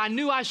did what I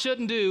knew I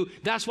shouldn't do.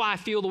 That's why I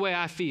feel the way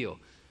I feel.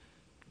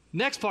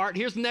 Next part,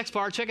 here's the next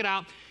part, check it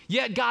out.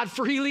 Yet God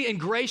freely and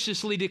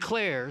graciously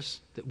declares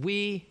that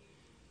we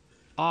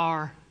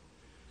are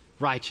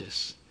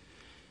righteous.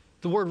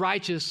 The word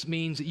righteous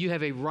means that you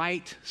have a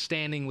right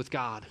standing with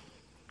God.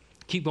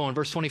 Keep going,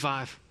 verse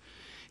 25.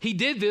 He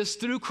did this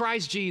through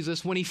Christ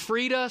Jesus when he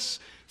freed us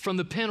from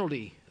the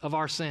penalty of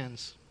our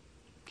sins.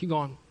 Keep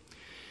going.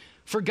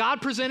 For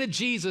God presented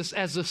Jesus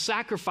as the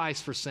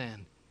sacrifice for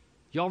sin.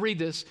 Y'all read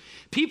this.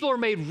 People are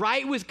made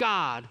right with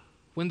God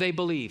when they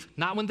believe.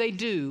 Not when they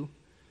do,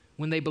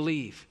 when they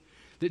believe.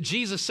 That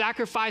Jesus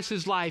sacrificed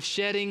his life,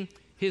 shedding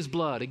his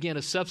blood. Again,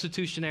 a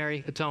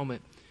substitutionary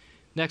atonement.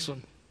 Next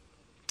one.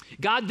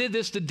 God did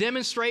this to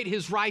demonstrate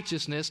his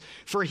righteousness,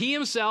 for he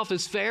himself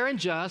is fair and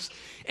just,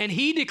 and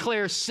he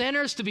declares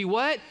sinners to be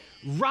what?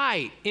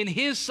 Right in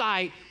his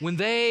sight when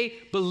they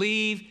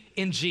believe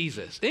in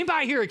Jesus.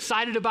 Anybody here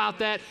excited about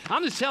that?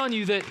 I'm just telling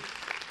you that,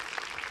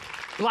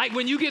 like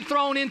when you get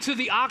thrown into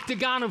the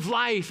octagon of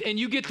life and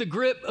you get the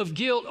grip of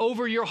guilt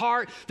over your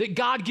heart, that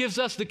God gives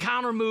us the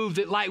counter move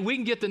that like we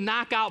can get the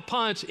knockout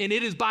punch, and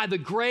it is by the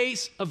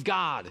grace of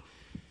God,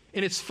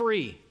 and it's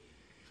free.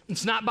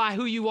 It's not by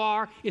who you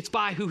are, it's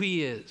by who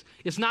he is.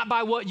 It's not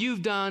by what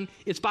you've done,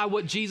 it's by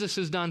what Jesus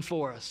has done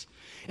for us.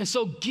 And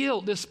so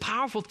guilt, this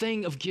powerful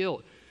thing of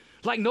guilt,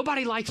 like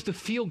nobody likes to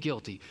feel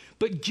guilty,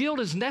 but guilt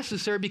is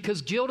necessary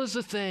because guilt is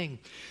a thing.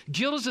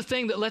 Guilt is a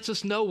thing that lets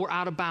us know we're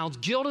out of bounds.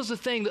 Guilt is a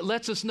thing that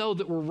lets us know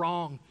that we're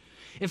wrong.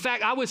 In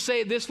fact, I would say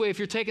it this way, if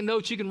you're taking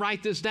notes, you can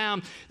write this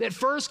down, that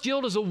first,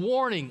 guilt is a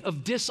warning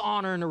of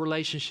dishonor in a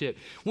relationship.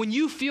 When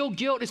you feel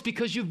guilt, it's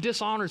because you've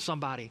dishonored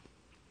somebody.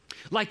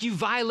 Like you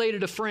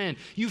violated a friend,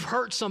 you've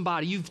hurt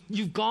somebody,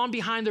 you've gone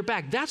behind their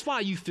back. That's why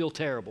you feel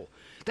terrible.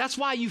 That's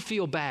why you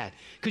feel bad,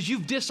 because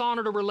you've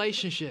dishonored a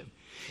relationship.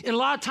 And a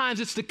lot of times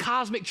it's the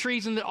cosmic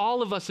treason that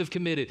all of us have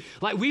committed.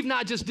 Like we've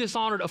not just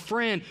dishonored a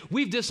friend,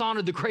 we've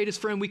dishonored the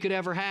greatest friend we could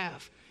ever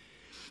have.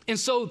 And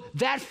so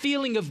that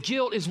feeling of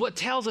guilt is what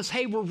tells us,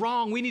 hey, we're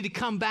wrong, we need to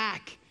come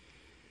back.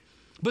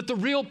 But the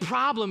real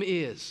problem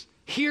is,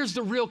 here's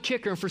the real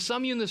kicker, and for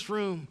some of you in this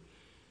room,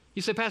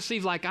 you say, Pastor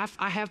Steve, like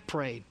I have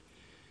prayed.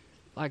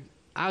 Like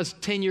I was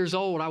 10 years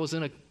old, I was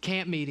in a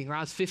camp meeting, or I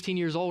was 15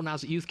 years old and I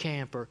was at youth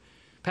camp, or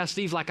Pastor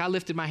Steve, like I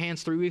lifted my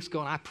hands 3 weeks ago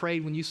and I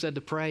prayed when you said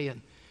to pray.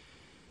 And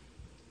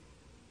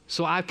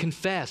so I've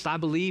confessed, I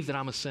believe that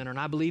I'm a sinner and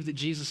I believe that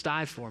Jesus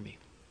died for me.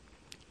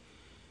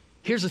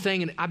 Here's the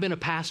thing, and I've been a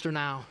pastor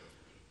now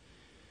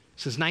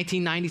since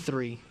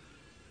 1993.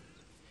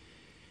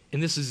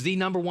 And this is the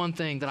number one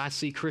thing that I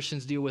see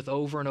Christians deal with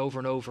over and over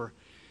and over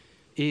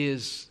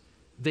is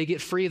they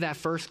get free of that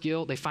first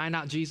guilt. They find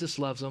out Jesus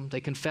loves them.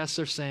 They confess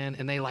their sin,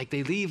 and they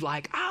leave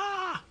like,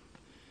 ah.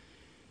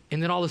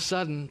 And then all of a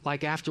sudden,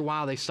 like after a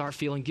while, they start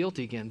feeling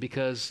guilty again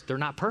because they're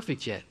not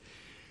perfect yet.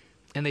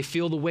 And they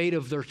feel the weight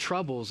of their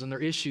troubles and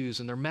their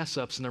issues and their mess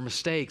ups and their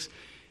mistakes.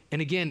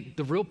 And again,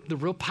 the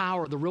real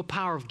power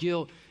of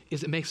guilt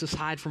is it makes us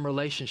hide from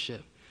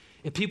relationship.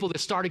 And people that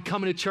started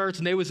coming to church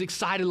and they was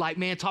excited, like,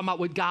 man, talking about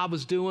what God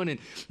was doing, and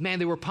man,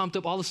 they were pumped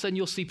up. All of a sudden,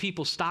 you'll see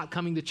people stop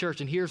coming to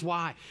church, and here's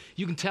why.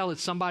 You can tell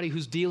it's somebody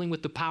who's dealing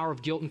with the power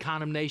of guilt and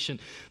condemnation,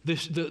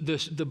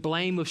 the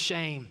blame of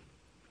shame,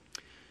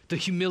 the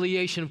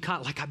humiliation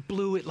of like I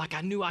blew it, like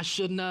I knew I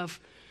shouldn't have.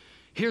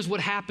 Here's what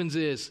happens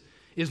is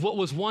what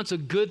was once a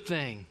good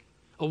thing,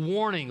 a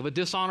warning of a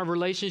dishonored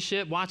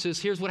relationship. Watch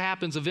this. Here's what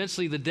happens.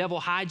 Eventually, the devil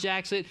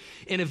hijacks it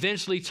and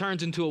eventually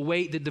turns into a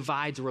weight that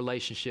divides a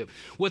relationship.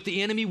 What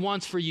the enemy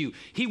wants for you,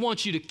 he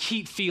wants you to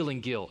keep feeling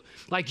guilt.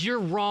 Like you're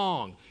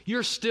wrong.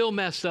 You're still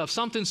messed up.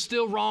 Something's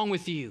still wrong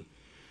with you.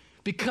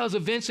 Because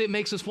eventually it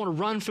makes us want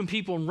to run from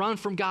people and run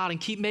from God and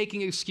keep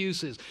making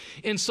excuses.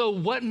 And so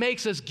what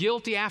makes us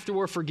guilty after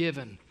we're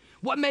forgiven?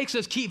 What makes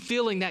us keep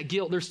feeling that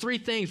guilt? There's three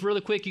things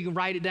really quick. You can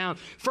write it down.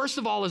 First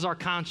of all is our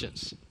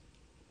conscience.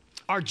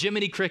 Our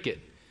Jiminy Cricket.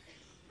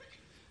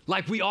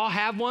 Like we all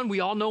have one. We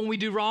all know when we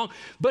do wrong,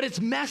 but it's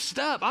messed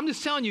up. I'm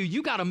just telling you,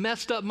 you got a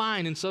messed up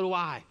mind, and so do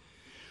I.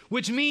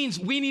 Which means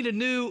we need a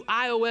new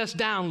iOS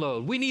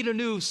download. We need a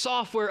new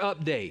software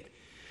update.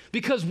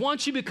 Because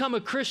once you become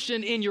a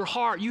Christian in your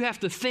heart, you have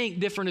to think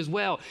different as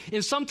well.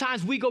 And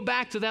sometimes we go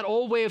back to that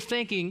old way of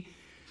thinking.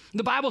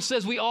 The Bible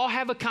says we all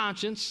have a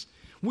conscience.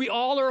 We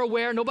all are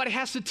aware. Nobody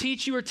has to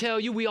teach you or tell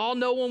you. We all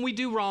know when we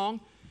do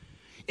wrong.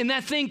 And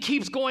that thing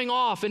keeps going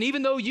off. And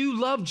even though you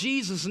love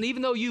Jesus, and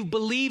even though you've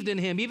believed in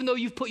him, even though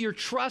you've put your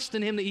trust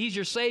in him that he's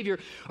your Savior,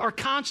 our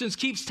conscience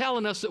keeps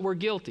telling us that we're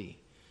guilty.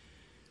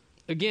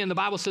 Again, the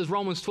Bible says,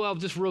 Romans 12,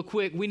 just real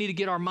quick, we need to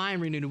get our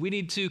mind renewed. We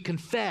need to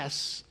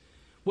confess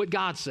what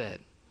God said.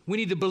 We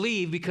need to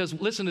believe because,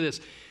 listen to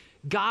this,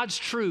 God's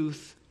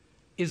truth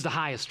is the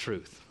highest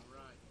truth. All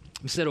right.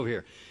 Let me sit over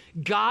here.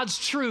 God's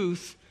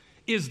truth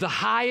is the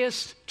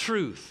highest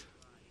truth.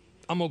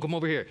 I'm going to come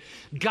over here.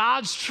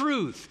 God's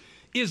truth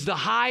is the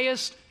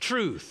highest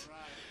truth,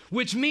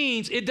 which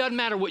means it doesn't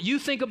matter what you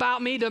think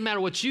about me, doesn't matter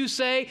what you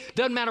say,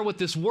 doesn't matter what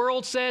this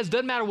world says,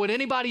 doesn't matter what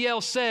anybody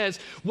else says.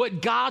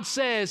 What God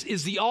says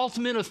is the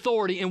ultimate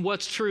authority in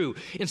what's true.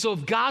 And so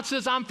if God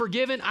says I'm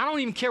forgiven, I don't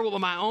even care what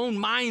my own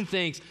mind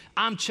thinks.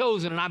 I'm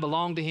chosen and I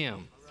belong to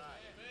him.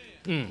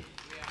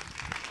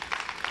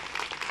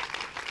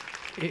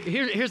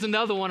 Here's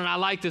another one, and I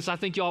like this. I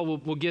think y'all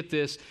will get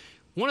this.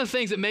 One of the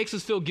things that makes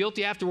us feel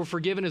guilty after we're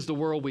forgiven is the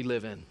world we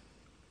live in.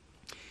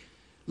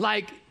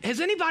 Like,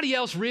 has anybody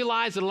else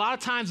realized that a lot of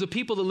times the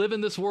people that live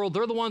in this world,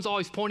 they're the ones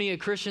always pointing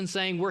at Christians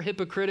saying we're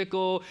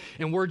hypocritical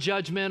and we're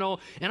judgmental.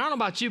 And I don't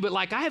know about you, but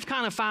like I have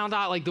kind of found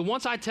out like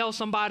once I tell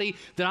somebody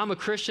that I'm a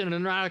Christian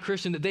and they're not a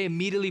Christian, that they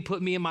immediately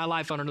put me and my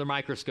life under their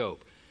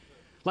microscope.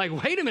 Like,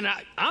 wait a minute,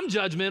 I'm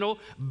judgmental.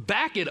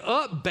 Back it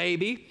up,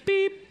 baby.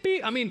 Beep,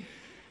 beep. I mean,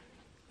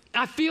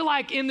 I feel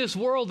like in this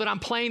world that I'm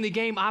playing the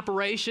game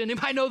Operation.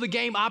 Anybody know the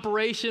game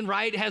Operation,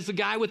 right? It has the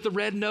guy with the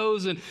red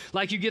nose and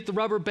like you get the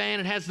rubber band,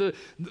 it has the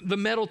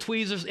metal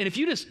tweezers. And if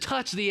you just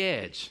touch the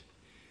edge,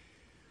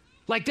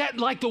 like that,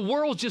 like the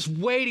world's just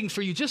waiting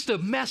for you just to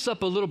mess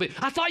up a little bit.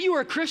 I thought you were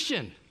a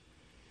Christian.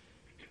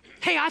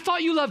 Hey, I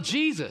thought you loved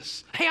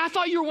Jesus. Hey, I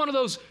thought you were one of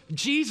those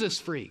Jesus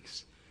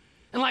freaks.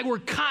 And like we're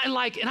kind of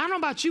like, and I don't know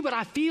about you, but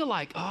I feel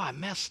like, oh, I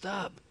messed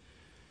up.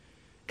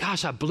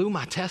 Gosh, I blew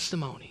my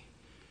testimony.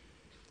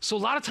 So a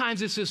lot of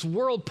times it's this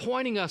world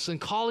pointing us and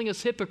calling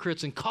us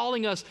hypocrites and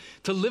calling us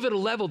to live at a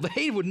level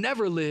they would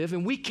never live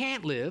and we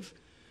can't live.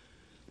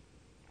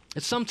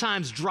 It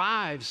sometimes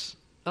drives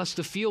us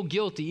to feel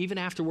guilty even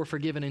after we're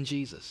forgiven in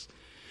Jesus.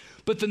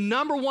 But the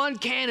number one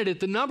candidate,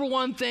 the number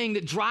one thing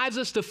that drives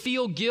us to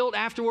feel guilt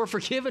after we're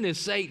forgiven is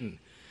Satan.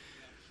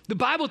 The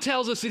Bible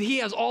tells us that he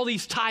has all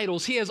these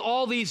titles. He has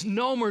all these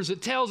nomers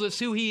that tells us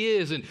who he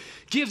is and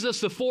gives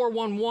us the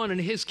 411 and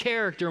his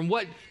character and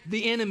what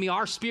the enemy,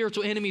 our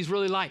spiritual enemy, is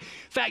really like. In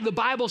fact, the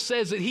Bible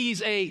says that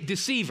he's a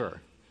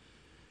deceiver.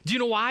 Do you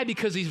know why?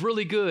 Because he's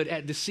really good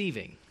at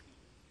deceiving.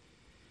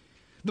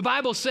 The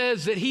Bible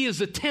says that he is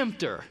a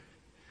tempter.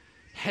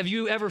 Have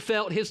you ever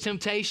felt his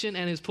temptation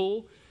and his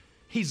pull?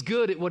 He's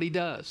good at what he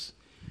does.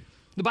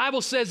 The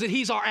Bible says that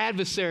he's our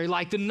adversary,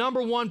 like the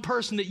number one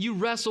person that you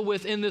wrestle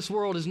with in this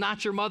world is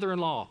not your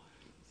mother-in-law.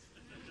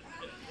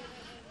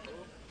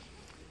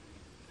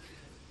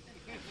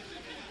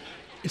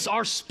 It's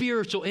our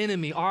spiritual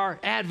enemy, our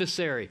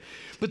adversary.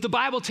 But the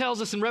Bible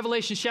tells us in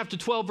Revelation chapter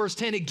 12, verse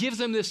 10, it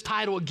gives him this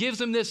title, it gives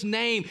him this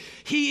name.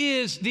 He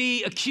is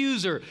the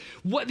accuser.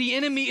 What the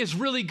enemy is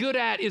really good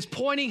at is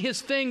pointing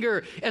his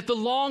finger at the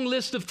long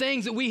list of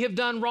things that we have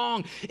done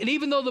wrong. And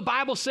even though the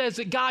Bible says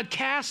that God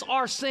casts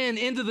our sin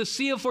into the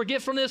sea of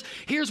forgetfulness,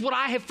 here's what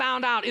I have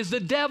found out is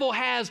the devil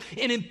has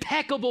an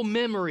impeccable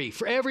memory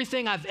for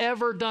everything I've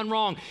ever done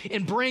wrong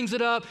and brings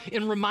it up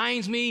and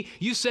reminds me,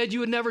 you said you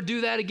would never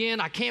do that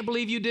again. I can't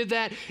believe you did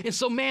that. And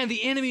so, man,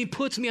 the enemy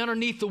puts me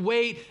underneath the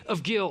weight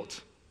of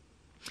guilt.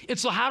 And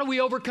so how do we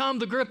overcome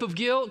the grip of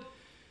guilt?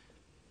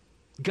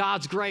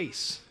 God's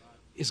grace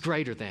is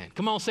greater than.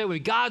 Come on, say it with me.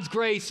 God's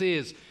grace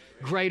is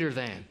greater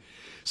than.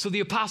 So the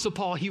Apostle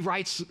Paul, he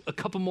writes a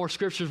couple more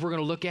scriptures we're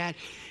going to look at.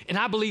 And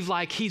I believe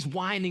like he's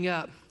winding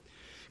up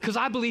because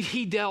I believe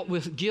he dealt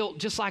with guilt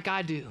just like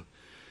I do.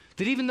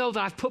 That even though that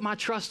I've put my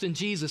trust in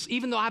Jesus,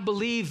 even though I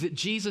believe that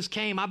Jesus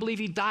came, I believe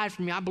he died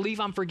for me, I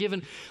believe I'm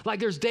forgiven. Like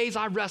there's days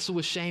I wrestle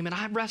with shame and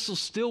I wrestle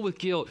still with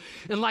guilt.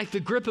 And like the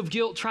grip of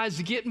guilt tries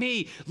to get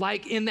me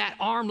like in that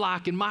arm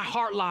lock and my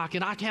heart lock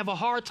and I have a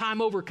hard time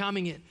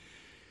overcoming it.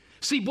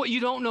 See, what you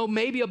don't know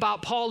maybe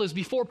about Paul is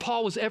before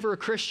Paul was ever a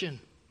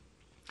Christian,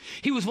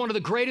 he was one of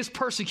the greatest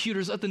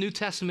persecutors of the New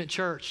Testament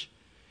church.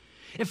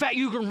 In fact,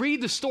 you can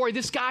read the story.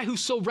 This guy who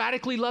so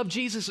radically loved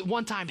Jesus at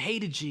one time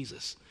hated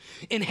Jesus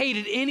and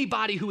hated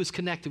anybody who was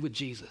connected with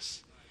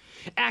Jesus.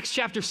 Acts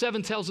chapter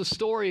 7 tells a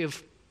story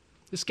of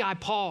this guy,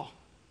 Paul.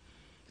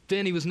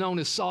 Then he was known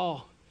as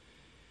Saul.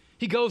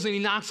 He goes and he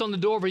knocks on the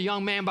door of a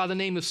young man by the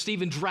name of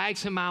Stephen,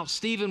 drags him out.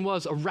 Stephen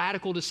was a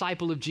radical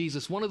disciple of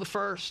Jesus, one of the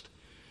first.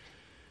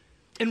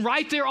 And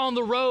right there on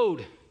the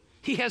road,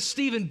 he has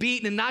Stephen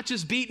beaten, and not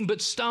just beaten,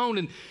 but stoned.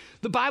 And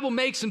the Bible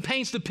makes and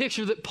paints the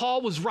picture that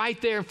Paul was right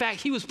there. In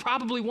fact, he was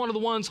probably one of the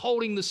ones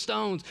holding the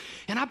stones.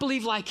 And I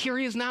believe like here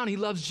he is now and he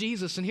loves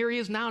Jesus. And here he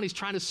is now and he's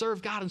trying to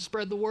serve God and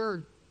spread the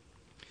word.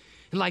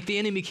 And like the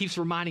enemy keeps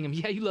reminding him,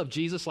 yeah, you love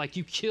Jesus like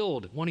you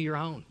killed one of your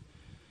own.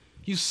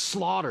 You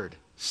slaughtered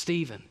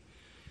Stephen.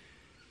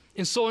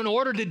 And so in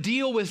order to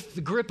deal with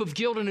the grip of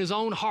guilt in his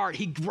own heart,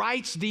 he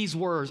writes these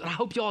words. And I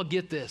hope you all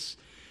get this.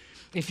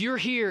 If you're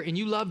here and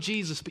you love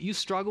Jesus, but you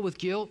struggle with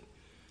guilt,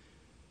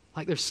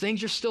 like there's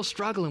things you're still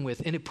struggling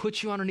with and it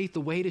puts you underneath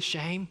the weight of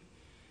shame,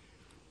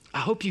 I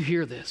hope you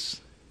hear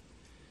this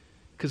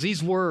because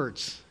these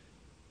words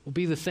will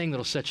be the thing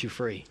that'll set you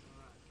free.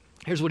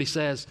 Here's what he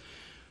says.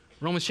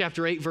 Romans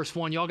chapter 8, verse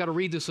 1. Y'all got to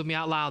read this with me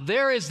out loud.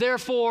 There is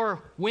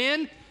therefore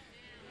when?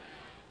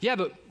 Yeah,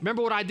 but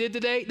remember what I did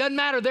today? Doesn't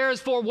matter. There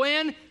is for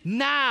when?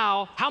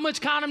 Now. How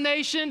much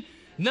condemnation?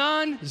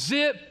 None,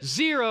 zip,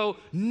 zero,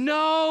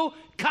 no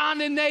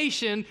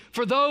condemnation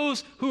for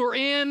those who are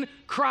in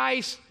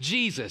Christ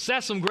Jesus.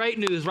 That's some great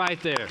news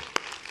right there.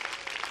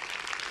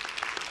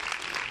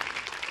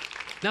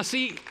 Now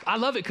see, I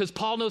love it because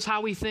Paul knows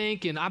how we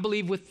think, and I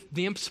believe with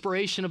the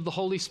inspiration of the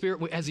Holy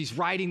Spirit, as he's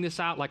writing this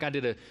out, like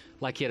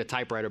he had a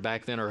typewriter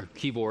back then or a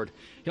keyboard,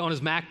 on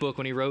his MacBook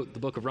when he wrote the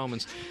book of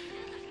Romans.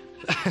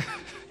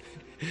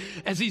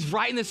 As he's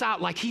writing this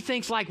out, like he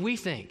thinks like we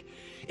think.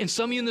 And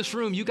some of you in this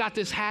room, you got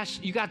this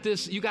asterisk, you got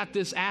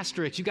this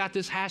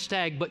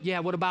hashtag, but yeah,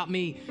 what about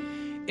me?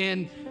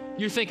 And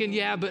you're thinking,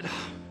 yeah, but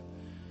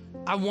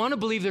I want to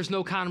believe there's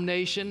no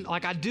condemnation.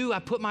 Like I do, I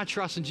put my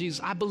trust in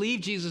Jesus. I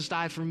believe Jesus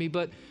died for me,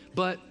 but.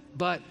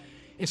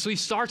 And so he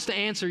starts to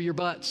answer your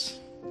buts.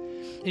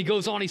 He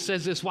goes on, he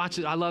says this, watch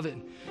it, I love it.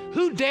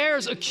 Who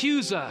dares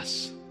accuse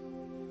us,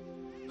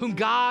 whom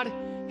God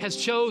has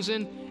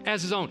chosen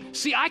as his own?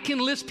 See, I can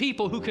list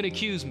people who can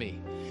accuse me.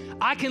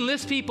 I can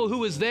list people who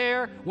was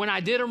there when I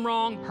did them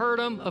wrong, hurt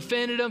them,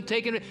 offended them,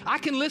 taken it. I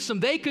can list them.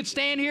 They could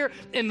stand here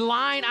and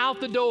line out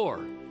the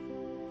door.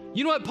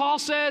 You know what Paul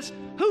says?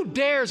 Who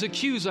dares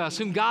accuse us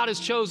whom God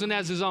has chosen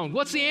as his own?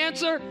 What's the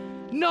answer?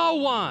 No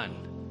one.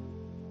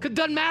 It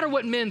doesn't matter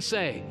what men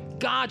say.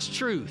 God's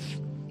truth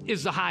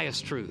is the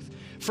highest truth.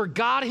 For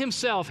God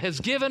himself has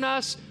given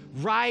us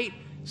right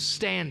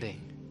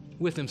standing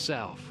with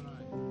himself.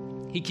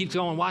 He keeps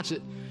going, watch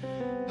it.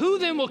 Who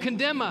then will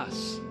condemn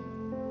us?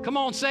 Come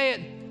on, say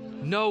it.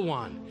 No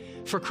one.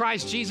 For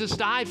Christ Jesus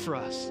died for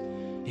us.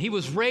 He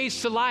was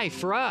raised to life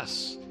for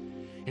us.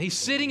 And he's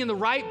sitting in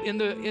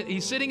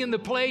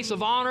the place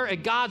of honor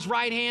at God's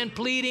right hand,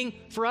 pleading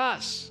for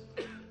us.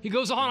 He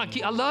goes on,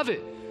 I love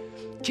it.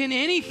 Can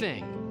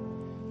anything,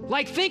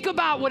 like think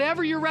about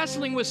whatever you're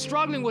wrestling with,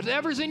 struggling with,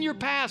 whatever's in your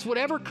past,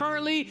 whatever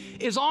currently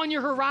is on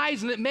your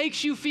horizon that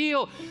makes you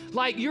feel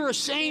like you're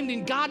ashamed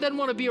and God doesn't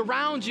want to be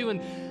around you,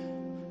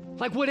 and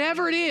like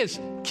whatever it is,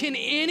 can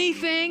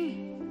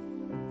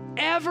anything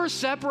ever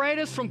separate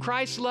us from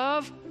Christ's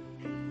love?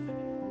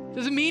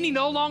 Does it mean he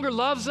no longer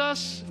loves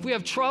us if we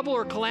have trouble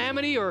or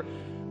calamity, or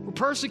we're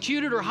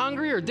persecuted or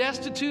hungry or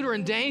destitute or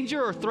in danger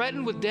or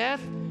threatened with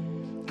death?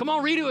 Come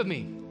on, read it with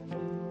me.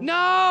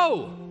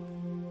 No!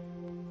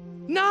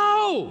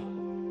 No!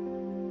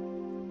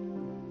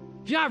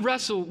 You know, I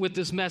wrestle with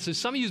this message.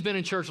 Some of you have been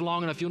in church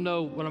long enough, you'll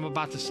know what I'm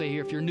about to say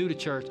here. If you're new to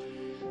church,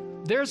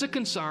 there's a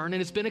concern,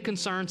 and it's been a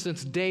concern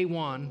since day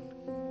one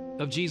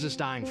of Jesus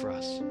dying for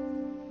us,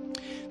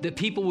 that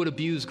people would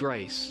abuse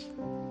grace.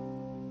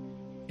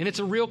 And it's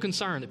a real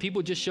concern that people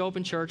would just show up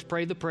in church,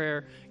 pray the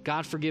prayer,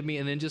 God forgive me,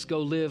 and then just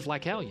go live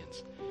like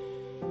hellions.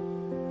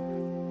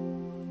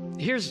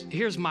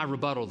 Here's my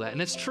rebuttal to that,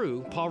 and it's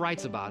true. Paul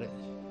writes about it.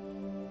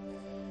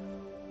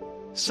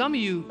 Some of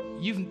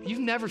you've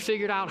never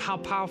figured out how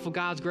powerful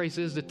God's grace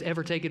is to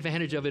ever take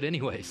advantage of it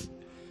anyways.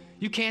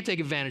 You can't take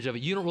advantage of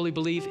it. You don't really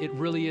believe it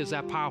really is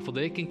that powerful,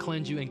 that it can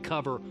cleanse you and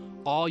cover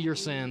all your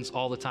sins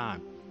all the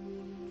time.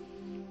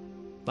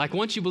 Like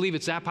once you believe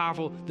it's that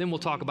powerful, then we'll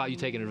talk about you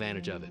taking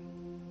advantage of it.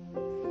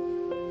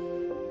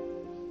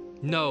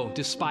 No,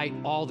 despite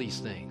all these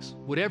things,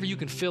 whatever you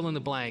can fill in the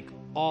blank,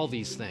 all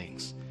these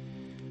things,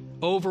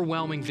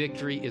 overwhelming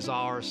victory is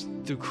ours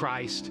through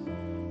Christ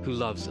who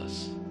loves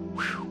us.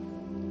 Whew.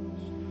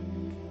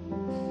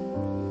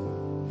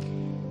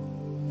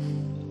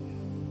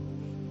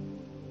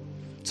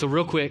 So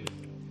real quick,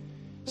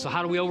 so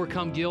how do we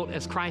overcome guilt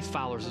as Christ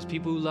followers, as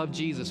people who love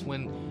Jesus,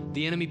 when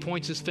the enemy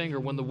points his finger,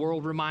 when the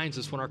world reminds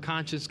us, when our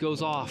conscience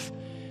goes off?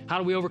 How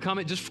do we overcome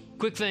it? Just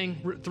quick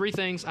thing, 3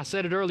 things. I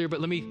said it earlier,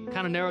 but let me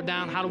kind of narrow it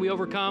down. How do we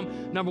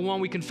overcome? Number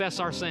 1, we confess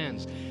our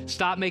sins.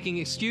 Stop making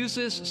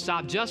excuses.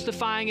 Stop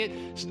justifying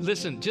it.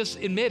 Listen, just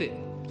admit it.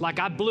 Like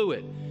I blew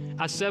it.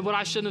 I said what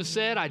I shouldn't have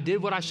said. I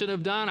did what I shouldn't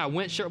have done. I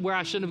went where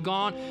I shouldn't have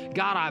gone.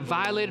 God, I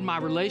violated my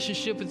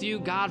relationship with you.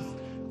 God,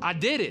 I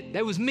did it.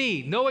 That was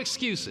me. No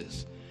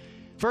excuses.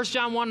 1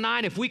 John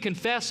 1:9, if we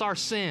confess our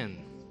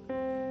sin,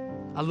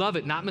 I love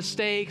it. Not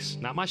mistakes,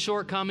 not my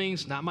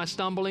shortcomings, not my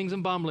stumblings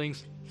and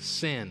bumblings,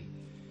 sin.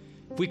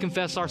 If we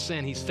confess our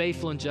sin, he's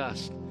faithful and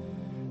just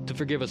to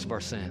forgive us of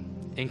our sin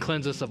and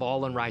cleanse us of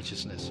all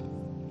unrighteousness.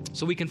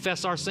 So we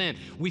confess our sin.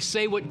 We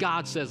say what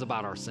God says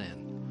about our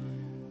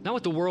sin. Not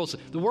what the world says.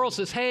 The world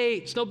says, hey,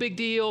 it's no big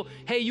deal.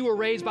 Hey, you were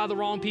raised by the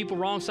wrong people,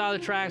 wrong side of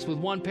the tracks with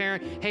one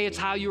parent. Hey, it's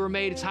how you were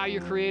made. It's how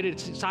you're created.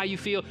 It's how you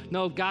feel.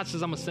 No, God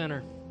says I'm a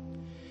sinner.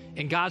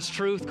 And God's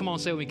truth, come on,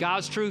 say it with me.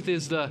 God's truth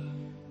is the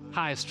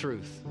highest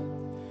truth.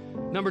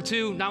 Number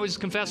 2, not we just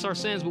confess our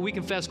sins, but we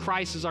confess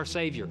Christ is our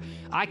Savior.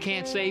 I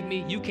can't save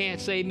me. You can't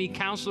save me.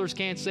 Counselors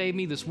can't save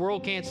me. This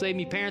world can't save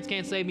me. Parents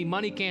can't save me.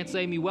 Money can't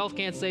save me. Wealth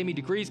can't save me.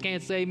 Degrees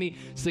can't save me.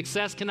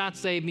 Success cannot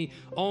save me.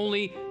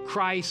 Only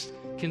Christ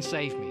can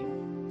save me.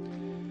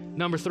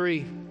 Number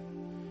 3,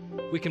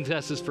 we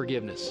confess his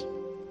forgiveness.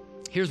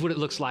 Here's what it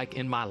looks like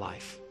in my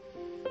life.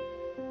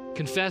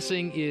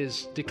 Confessing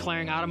is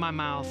declaring out of my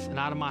mouth and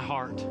out of my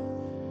heart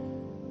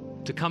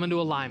to come into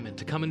alignment,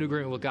 to come into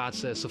agreement with what God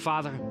says. So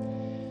Father,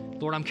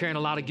 Lord, I'm carrying a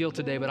lot of guilt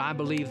today, but I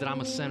believe that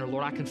I'm a sinner.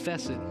 Lord, I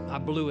confess it. I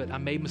blew it. I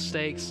made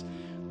mistakes.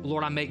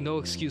 Lord, I make no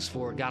excuse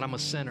for it. God, I'm a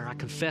sinner. I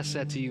confess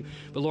that to you.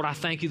 But Lord, I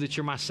thank you that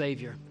you're my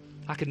Savior.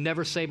 I could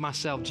never save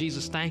myself.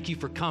 Jesus, thank you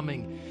for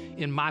coming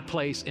in my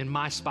place, in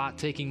my spot,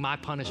 taking my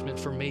punishment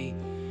for me.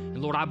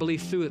 And Lord, I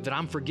believe through it that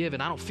I'm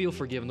forgiven. I don't feel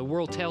forgiven. The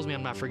world tells me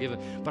I'm not forgiven.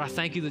 But I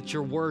thank you that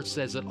your word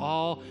says that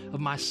all of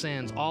my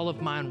sins, all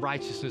of my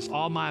unrighteousness,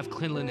 all my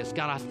uncleanliness,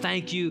 God, I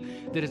thank you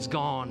that it's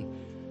gone.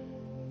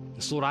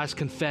 And so Lord, I just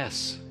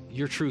confess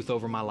your truth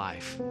over my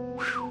life.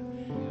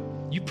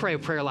 Whew. You pray a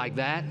prayer like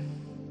that,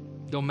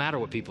 don't matter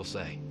what people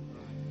say.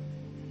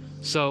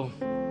 So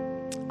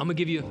I'm going to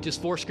give you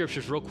just 4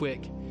 scriptures real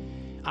quick.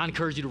 I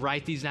encourage you to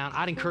write these down.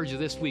 I'd encourage you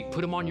this week,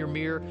 put them on your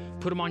mirror,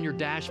 put them on your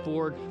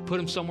dashboard, put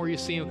them somewhere you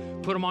see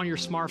them, put them on your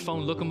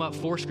smartphone, look them up.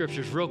 4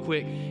 scriptures real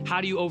quick.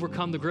 How do you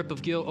overcome the grip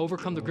of guilt?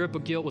 Overcome the grip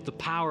of guilt with the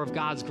power of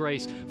God's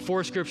grace.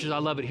 4 scriptures, I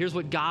love it. Here's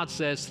what God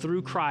says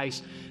through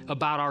Christ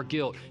about our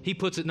guilt. He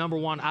puts it, number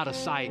 1, out of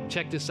sight.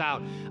 Check this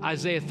out.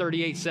 Isaiah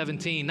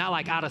 38:17, not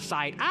like out of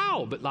sight,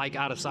 ow, but like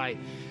out of sight.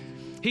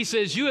 He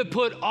says, you have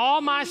put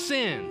all my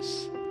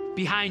sins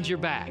behind your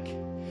back.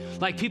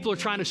 Like people are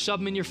trying to shove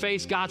them in your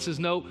face. God says,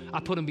 no, I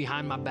put them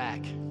behind my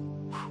back.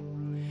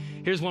 Whew.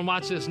 Here's one,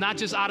 watch this. Not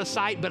just out of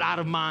sight, but out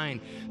of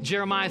mind.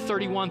 Jeremiah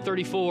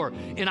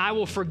 31:34. And I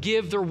will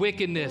forgive their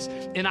wickedness,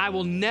 and I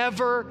will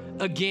never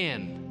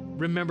again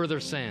remember their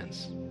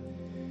sins.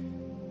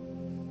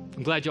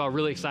 I'm glad y'all are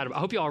really excited. I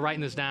hope y'all are writing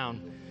this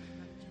down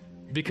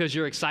because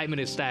your excitement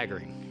is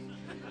staggering.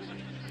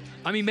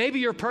 I mean, maybe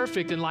you're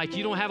perfect and like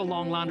you don't have a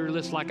long laundry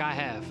list like I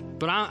have,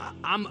 but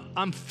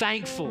I'm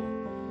thankful.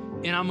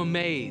 And I'm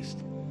amazed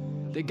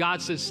that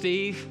God says,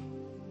 Steve,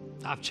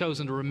 I've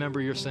chosen to remember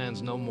your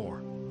sins no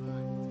more.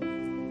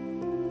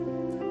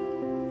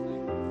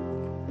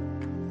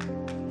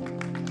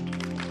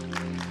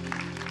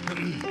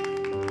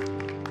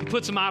 He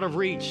puts them out of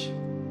reach.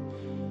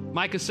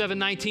 Micah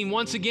 7:19,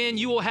 once again,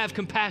 you will have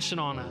compassion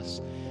on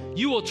us.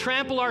 You will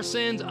trample our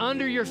sins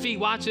under your feet,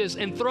 watch this,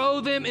 and throw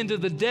them into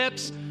the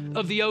depths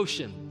of the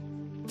ocean.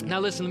 Now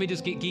listen, let me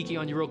just get geeky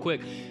on you real quick.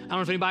 I don't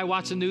know if anybody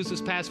watched the news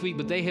this past week,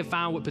 but they have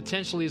found what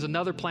potentially is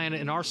another planet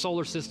in our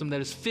solar system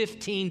that is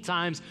 15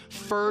 times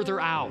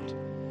further out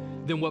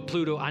than what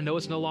Pluto. I know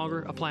it's no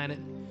longer a planet.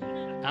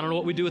 I don't know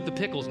what we do with the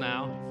pickles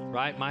now,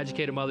 right? My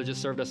educated mother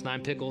just served us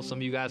 9 pickles. Some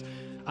of you guys,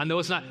 I know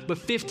it's not, but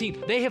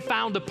 15. They have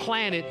found a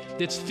planet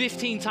that's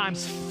 15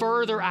 times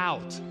further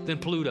out than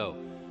Pluto.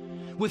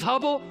 With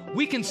Hubble,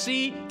 we can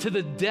see to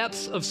the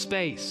depths of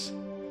space.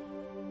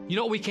 You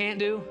know what we can't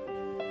do?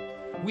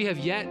 We have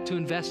yet to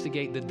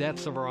investigate the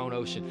depths of our own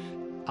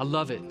ocean. I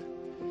love it.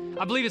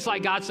 I believe it's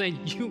like God saying,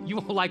 you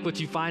won't like what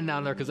you find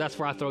down there because that's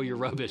where I throw your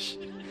rubbish.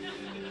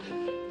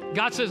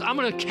 God says, I'm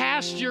going to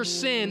cast your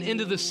sin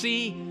into the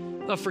sea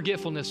of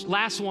forgetfulness.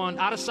 Last one,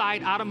 out of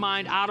sight, out of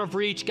mind, out of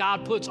reach.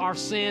 God puts our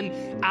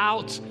sin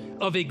out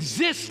of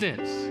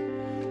existence.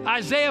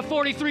 Isaiah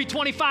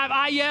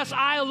 43:25, yes,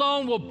 I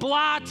alone will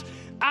blot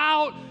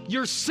out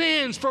your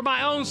sins for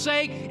my own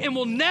sake and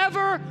will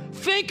never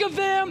think of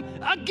them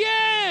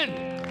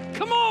again.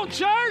 Come on,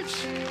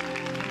 church.